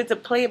it's just good to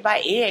play it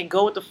by ear and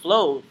go with the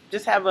flow.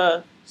 Just have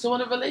a... So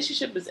when a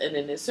relationship is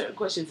ending, there's certain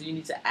questions you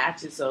need to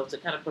ask yourself to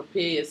kind of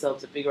prepare yourself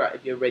to figure out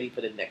if you're ready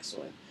for the next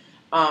one.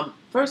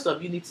 First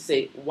off, you need to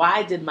say,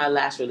 why did my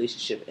last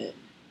relationship end?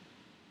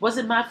 Was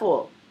it my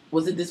fault?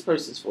 Was it this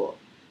person's fault?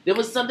 There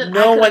was something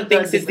no one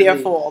thinks it's their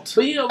fault.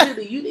 But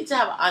really, you need to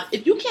have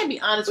if you can't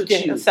be honest with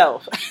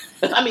yourself.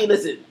 I mean,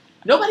 listen,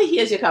 nobody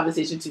hears your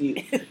conversation to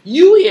you.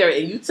 You hear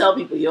it and you tell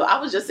people, yo, I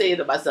was just saying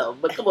to myself,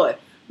 but come on,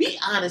 be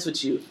honest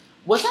with you.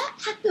 Was I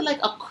acting like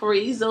a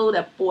crazo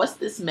that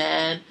forced this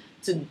man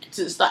to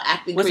start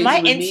acting crazy with me?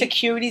 Was my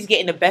insecurities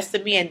getting the best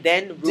of me and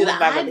then ruin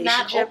my relationship? Did I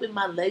not open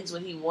my legs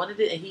when he wanted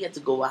it and he had to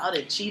go out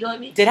and cheat on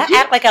me? Did I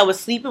act like I was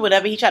sleeping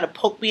whenever he tried to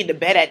poke me in the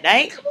bed at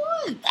night? Come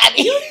on.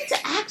 You need to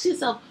ask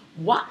yourself,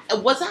 why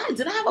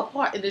did I have a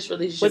part in this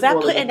relationship? Was I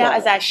putting out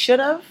as I should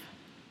have?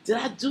 Did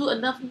I do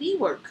enough knee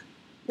work?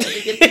 Did I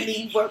get the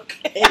knee work?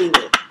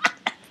 Anyway.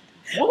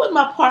 What would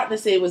my partner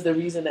say was the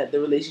reason that the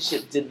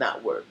relationship did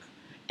not work?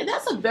 And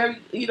that's a very,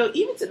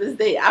 even to this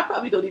day, I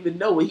probably don't even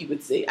know what he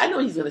would say. I know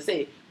he's going to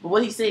say it, but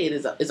what he's saying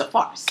is a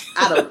farce.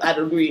 I don't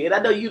agree. And I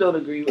know you don't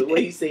agree with what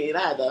he's saying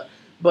either.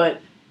 But,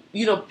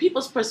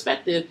 people's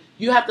perspective,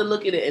 you have to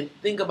look at it and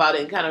think about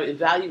it and kind of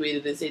evaluate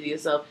it and say to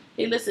yourself,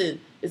 hey, listen,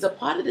 is a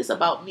part of this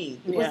about me?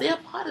 Was there a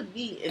part of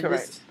me in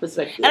this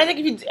perspective? And I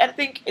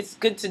think it's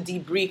good to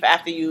debrief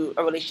after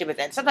a relationship is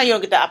ended. Sometimes you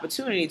don't get the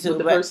opportunity to. With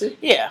the person?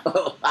 Yeah.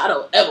 Oh, I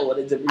don't ever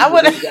want to debrief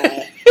with this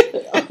guy.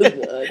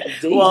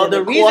 Well,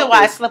 the reason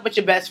why I slept with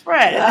your best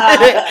friend.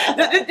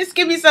 Just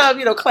give me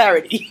some,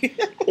 clarity.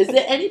 Is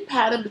there any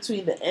pattern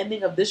between the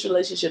ending of this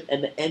relationship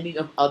and the ending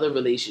of other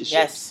relationships?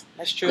 Yes,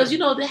 that's true.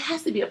 Because, there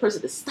has to be a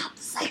person to stop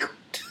the cycle.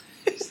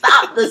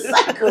 Stop the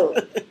cycle.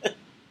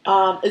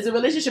 Is the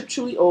relationship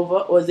truly over,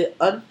 or is it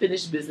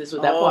unfinished business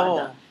with that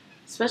partner?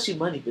 Especially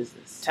money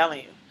business. I'm telling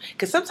you.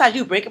 Because sometimes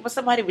you break up with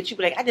somebody, but you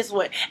be like,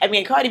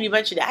 Cardi B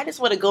mentioned it, I just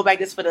want to go back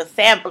just for the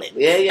sampling.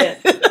 Yeah.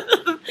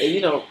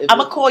 And, I'm going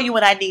to call you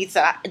when I need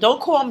to.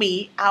 Don't call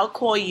me. I'll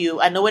call you.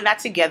 I know we're not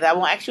together. I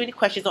won't ask you any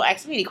questions. Don't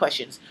ask me any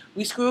questions.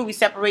 We screw, we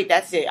separate.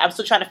 That's it. I'm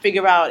still trying to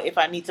figure out if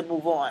I need to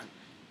move on.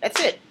 That's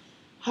it.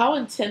 How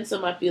intense are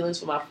my feelings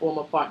for my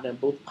former partner,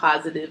 both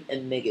positive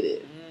and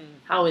negative?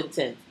 How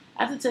intense?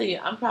 I have to tell you,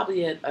 I'm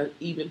probably at an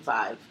even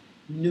 5,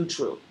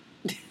 neutral.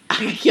 I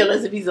can care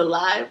less if he's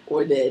alive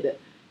or dead.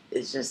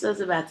 It just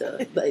doesn't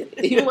matter. Like,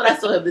 even when I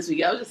saw him this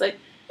week, I was just like,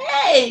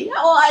 hey,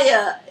 how are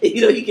ya?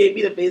 He gave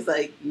me the face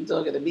like, you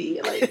talking to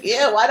me? Like,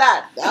 yeah, why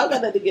not? I don't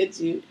got nothing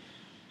against you.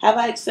 Have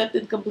I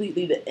accepted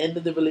completely the end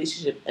of the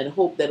relationship and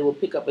hope that it will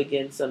pick up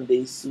again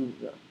someday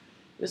sooner?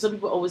 Some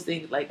people always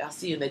think, like, I'll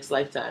see you next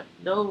lifetime.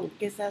 No.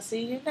 Guess I'll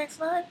see you next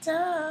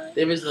lifetime.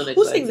 There is no next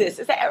Who lifetime. sings this?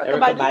 Is that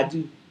Erykah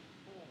Badu?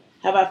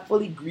 Have I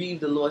fully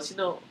grieved the loss,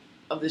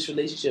 of this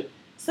relationship?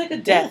 It's like a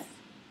death.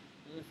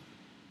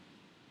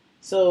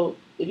 So,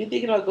 if you're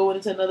thinking about going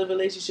into another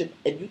relationship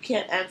and you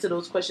can't answer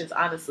those questions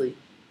honestly,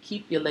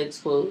 keep your legs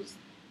closed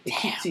and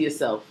keep to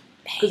yourself.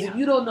 Because if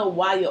you don't know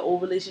why your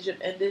old relationship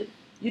ended,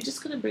 you're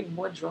just going to bring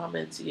more drama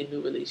into your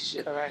new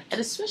relationship. Correct.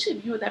 And especially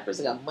if you and that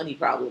person got money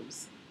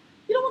problems.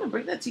 You don't want to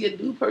bring that to your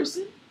new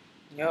person.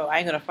 No, I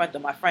ain't going to front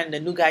on my friend. The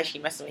new guy she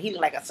messing with, he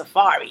look like a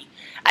safari.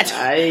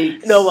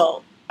 Right.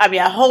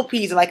 I hope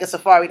he's like a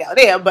safari down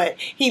there, but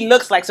he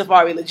looks like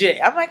Safari legit.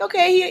 I'm like,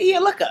 okay, he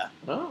a looker.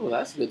 Oh, well,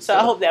 that's good So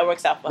I hope that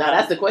works out for him. Now,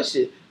 that's the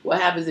question. What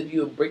happens if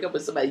you break up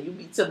with somebody, you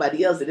meet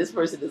somebody else, and this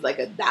person is like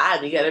a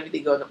dime, you got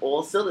everything going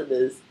all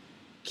cylinders.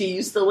 Can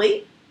you still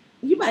wait?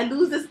 You might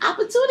lose this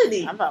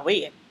opportunity. I'm not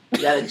waiting.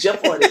 You got to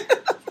jump on it.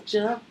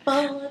 Jump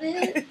on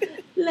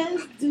it.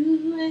 Let's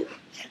do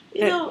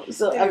it.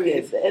 So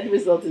again, the end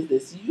result is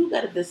this. You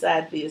got to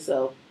decide for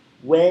yourself,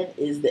 when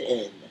is the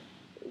end?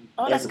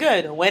 Oh, that's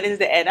good. When is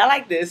the end? I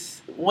like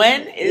this.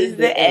 When is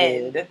the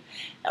end? That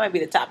might be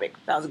the topic.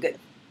 Sounds good.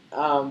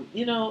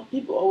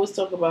 People always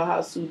talk about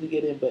how soon to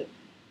get in, but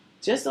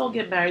just don't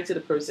get married to the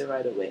person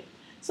right away.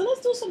 So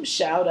let's do some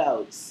shout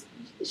outs.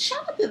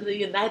 Shout out to the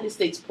United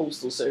States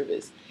Postal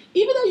Service.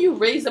 Even though you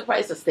raise the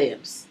price of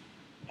stamps.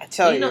 I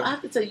tell you. I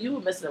have to tell you,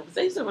 were messing up. Because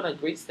I used to run a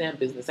great stamp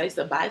business. I used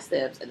to buy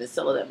stamps and then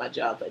sell it at my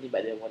job for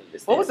anybody that wanted to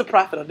stamp. What was the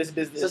profit on this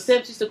business? So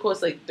stamps used to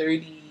cost like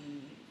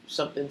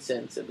 30-something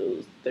cents, and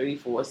those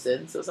 34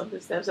 cents or something.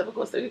 Stamps ever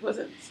cost 34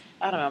 cents?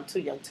 I don't know. I'm too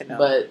young to know.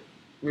 But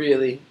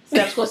really,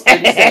 stamps cost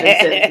 37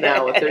 cents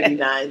now or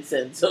 39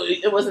 cents. So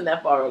it wasn't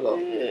that far ago.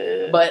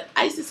 Yeah. But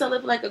I used to sell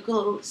it for like a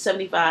cool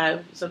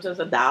 75, sometimes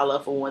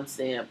 $1 for one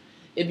stamp.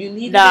 If you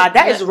need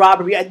that is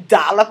robbery.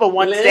 $1 for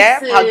one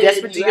stamp? How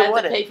desperate do you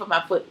want it? I had to pay for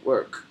my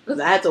footwork because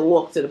I had to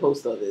walk to the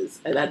post office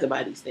and I had to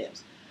buy these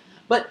stamps.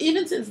 But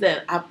even since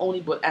then, I've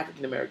only bought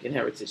African American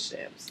heritage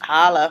stamps.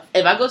 Holla.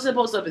 If I go to the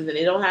post office and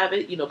they don't have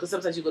it, because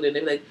sometimes you go there and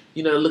they're like,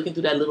 they're looking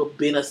through that little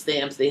bin of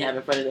stamps they have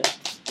in front of them.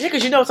 Yeah,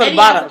 because it's on the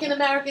bottom. African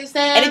American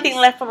stamps. Anything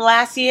left from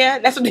last year,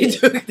 that's what they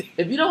do.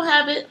 If you don't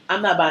have it,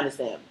 I'm not buying a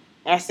stamp.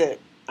 That's it.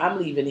 I'm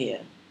leaving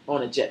here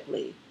on a jet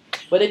plane.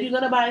 But if you're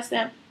going to buy a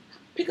stamp,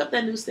 pick up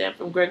that new stamp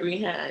from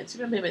Gregory Hines.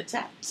 You remember him at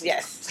Taps?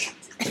 Yes.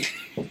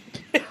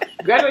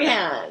 Gregory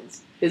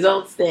Hines. His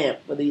own stamp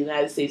for the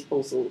United States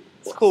Postal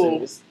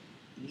Service.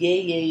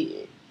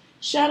 Yeah.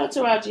 Shout out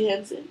to Taraji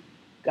Henson.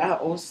 Got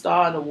her own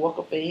star on the Walk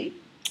of Fame.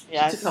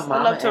 Yes. She took her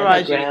mama I love and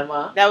her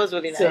grandma. That was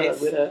really nice.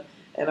 With her.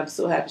 And I'm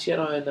so happy she had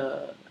on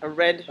a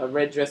red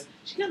dress.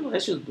 She got on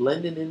that she was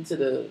blending into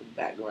the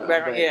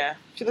background. Yeah.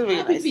 She looked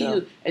really nice.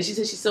 You. And she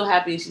said she's so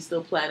happy and she's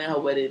still planning her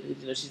wedding.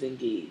 She's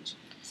engaged.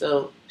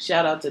 So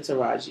shout out to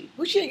Taraji.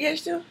 Who's she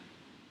engaged to?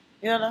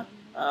 You don't know?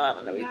 I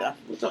don't know either.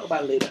 We'll talk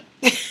about it later.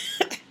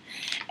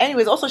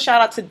 Anyways, also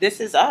shout out to This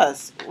Is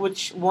Us,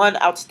 which won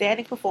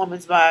outstanding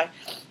performance by,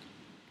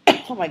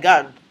 oh my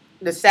God,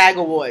 the SAG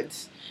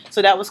Awards.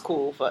 So that was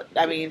cool. But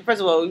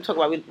first of all, we talk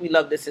about we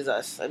love This Is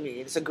Us.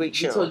 It's a great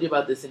show. We told you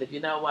about this, and if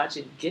you're not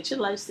watching, get your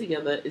lives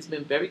together. It's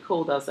been very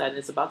cold outside, and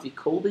it's about to be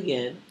cold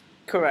again.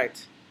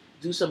 Correct.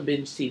 Do some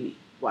binge TV.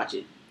 Watch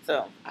it.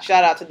 So,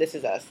 shout out to This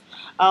Is Us.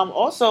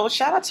 Also,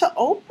 shout out to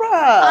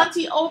Oprah.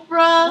 Auntie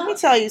Oprah. Let me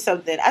tell you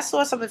something. I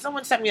saw something.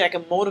 Someone sent me like a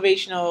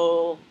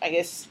motivational,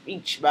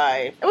 speech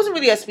by... It wasn't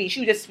really a speech.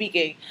 She was just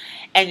speaking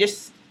and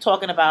just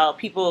talking about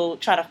people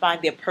trying to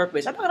find their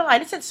purpose. I'm not going to lie.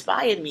 This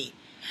inspired me.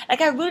 I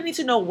really need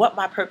to know what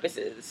my purpose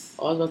is.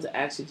 I was about to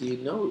ask you, do you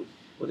know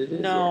what it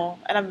is? No.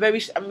 Yet? And I'm very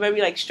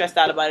stressed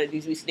out about it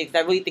these recent days. I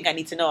really think I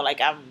need to know.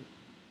 I'm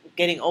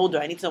getting older.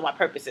 I need to know what my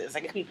purpose is.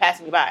 It can be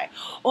passing me by.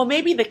 Or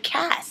maybe the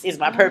cast is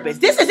my purpose.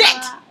 This is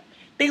it!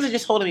 Things are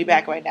just holding me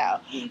back right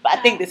now. But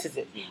I think this is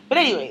it. But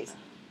anyways,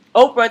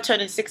 Oprah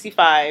turning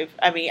 65.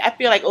 I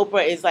feel like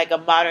Oprah is like a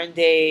modern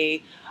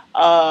day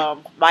Maya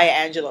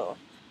Angelou.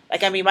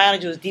 Maya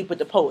Angelou is deep with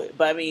the poet.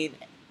 But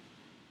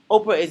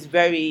Oprah is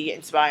very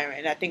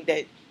inspiring. I think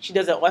that she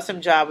does an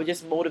awesome job of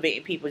just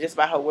motivating people just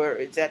by her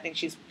words. I think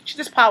she's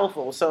just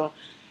powerful. So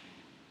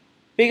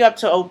big up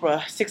to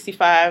Oprah,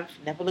 65,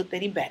 never looked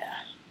any better.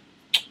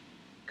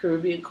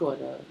 Caribbean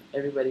Corner,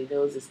 everybody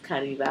knows it's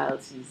Carnival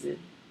season.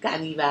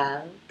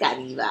 Carnival.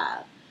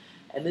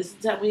 And this is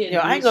the time we had. Yo,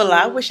 I ain't gonna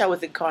lie. I wish I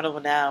was in Carnival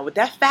now with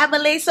that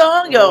Family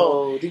song. Yo,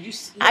 Oh, did you?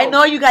 I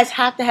know you guys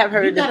have to have You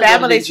heard the gotta go to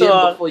Family the gym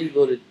song. before you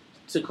go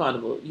to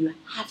Carnival. You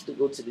have to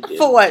go to the gym.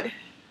 For what?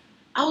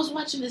 I was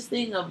watching this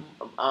thing of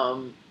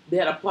they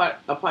had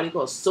a party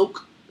called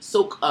Soak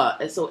SOAKA,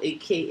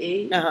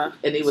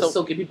 and they were Soak.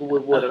 soaking people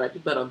with water, right?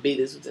 People had on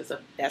bathing suits and stuff.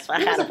 That's my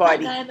There was kind a of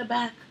party. fat guy in the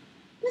back.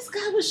 This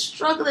guy was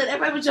struggling.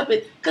 Everybody was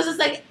jumping because it's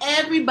like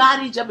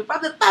everybody jumping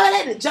from the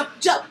jump.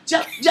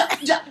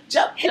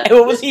 And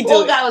what was he This poor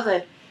doing? guy was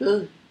like,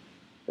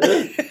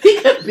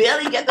 he could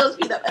barely get those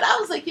feet up, and I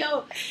was like,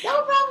 yo, that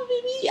would probably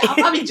be me. I'll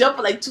probably jump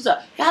for like 2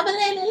 times.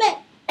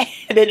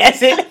 And then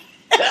that's it.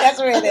 That's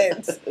where it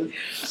ends.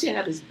 She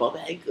had this bum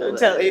ankle. I'm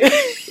telling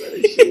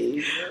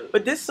you.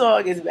 But this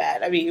song is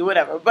bad. I mean,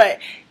 whatever. But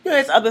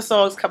there's other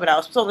songs coming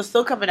out. Songs are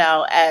still coming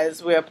out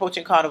as we're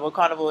approaching Carnival.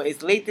 Carnival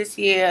is late this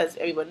year, as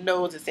everyone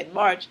knows. It's in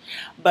March.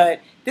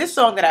 But this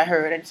song that I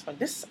heard, and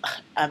this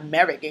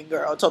American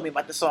girl told me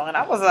about the song, and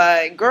I was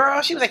like,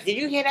 girl, she was like, did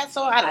you hear that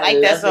song? I like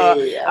that song.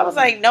 I was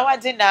like, no, I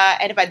did not.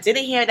 And if I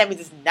didn't hear it, that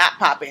means it's not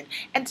popping.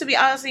 And to be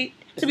honest,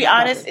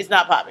 it's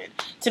not popping.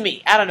 To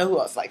me. I don't know who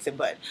else likes it,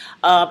 but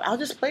I'll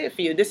just play it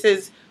for you. This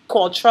is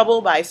called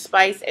Trouble by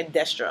Spice and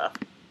Destra.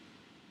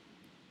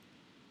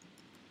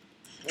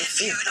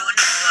 If you don't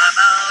know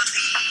about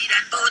weed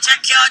and go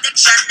check your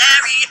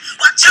dictionary.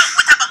 Watch out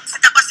with a bounce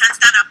with a bus and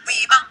stand up, we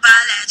bumper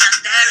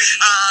legendary.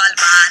 All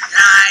man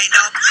line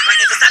up,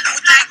 ready to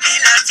salute like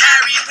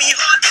military. We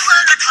hold the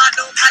world with hard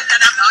no call and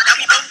I'm proud that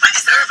we bumper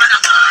deserve and I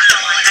want.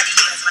 All of the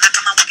years when I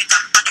come and walk it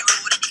up on the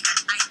road,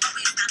 I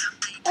always stand up.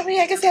 I mean,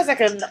 I guess it has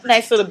like a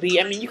nice little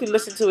beat. I mean, you can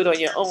listen to it on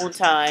your own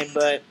time,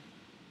 but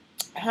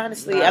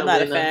honestly, I'm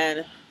not a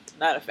fan.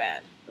 Not a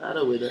fan. Not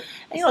a winner.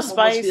 And you know, That's how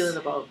Spice. much feeling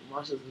about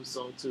Marshall's new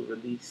song to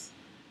release.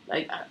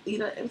 Like,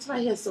 every time I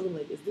hear something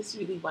like, is this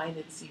really wine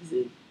in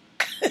season?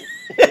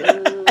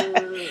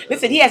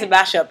 Listen, he has a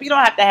mashup. You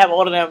don't have to have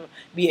all of them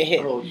be a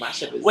hit. Oh,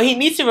 mashup is. What he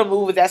needs to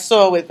remove is that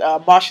song with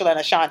Marshall and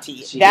Ashanti.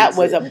 She That hates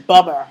was it. a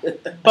bummer.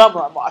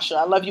 Bummer, Marshall.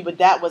 I love you, but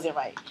that wasn't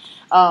right.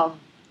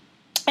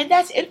 And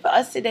that's it for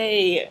us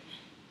today.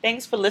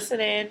 Thanks for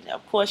listening.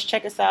 Of course,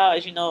 check us out.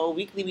 As you know,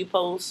 weekly we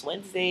post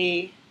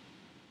Wednesday,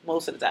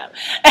 most of the time.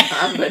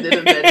 I'm Brenda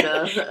the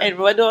Bender. And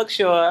Raw Dog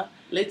Shore.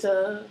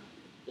 Later.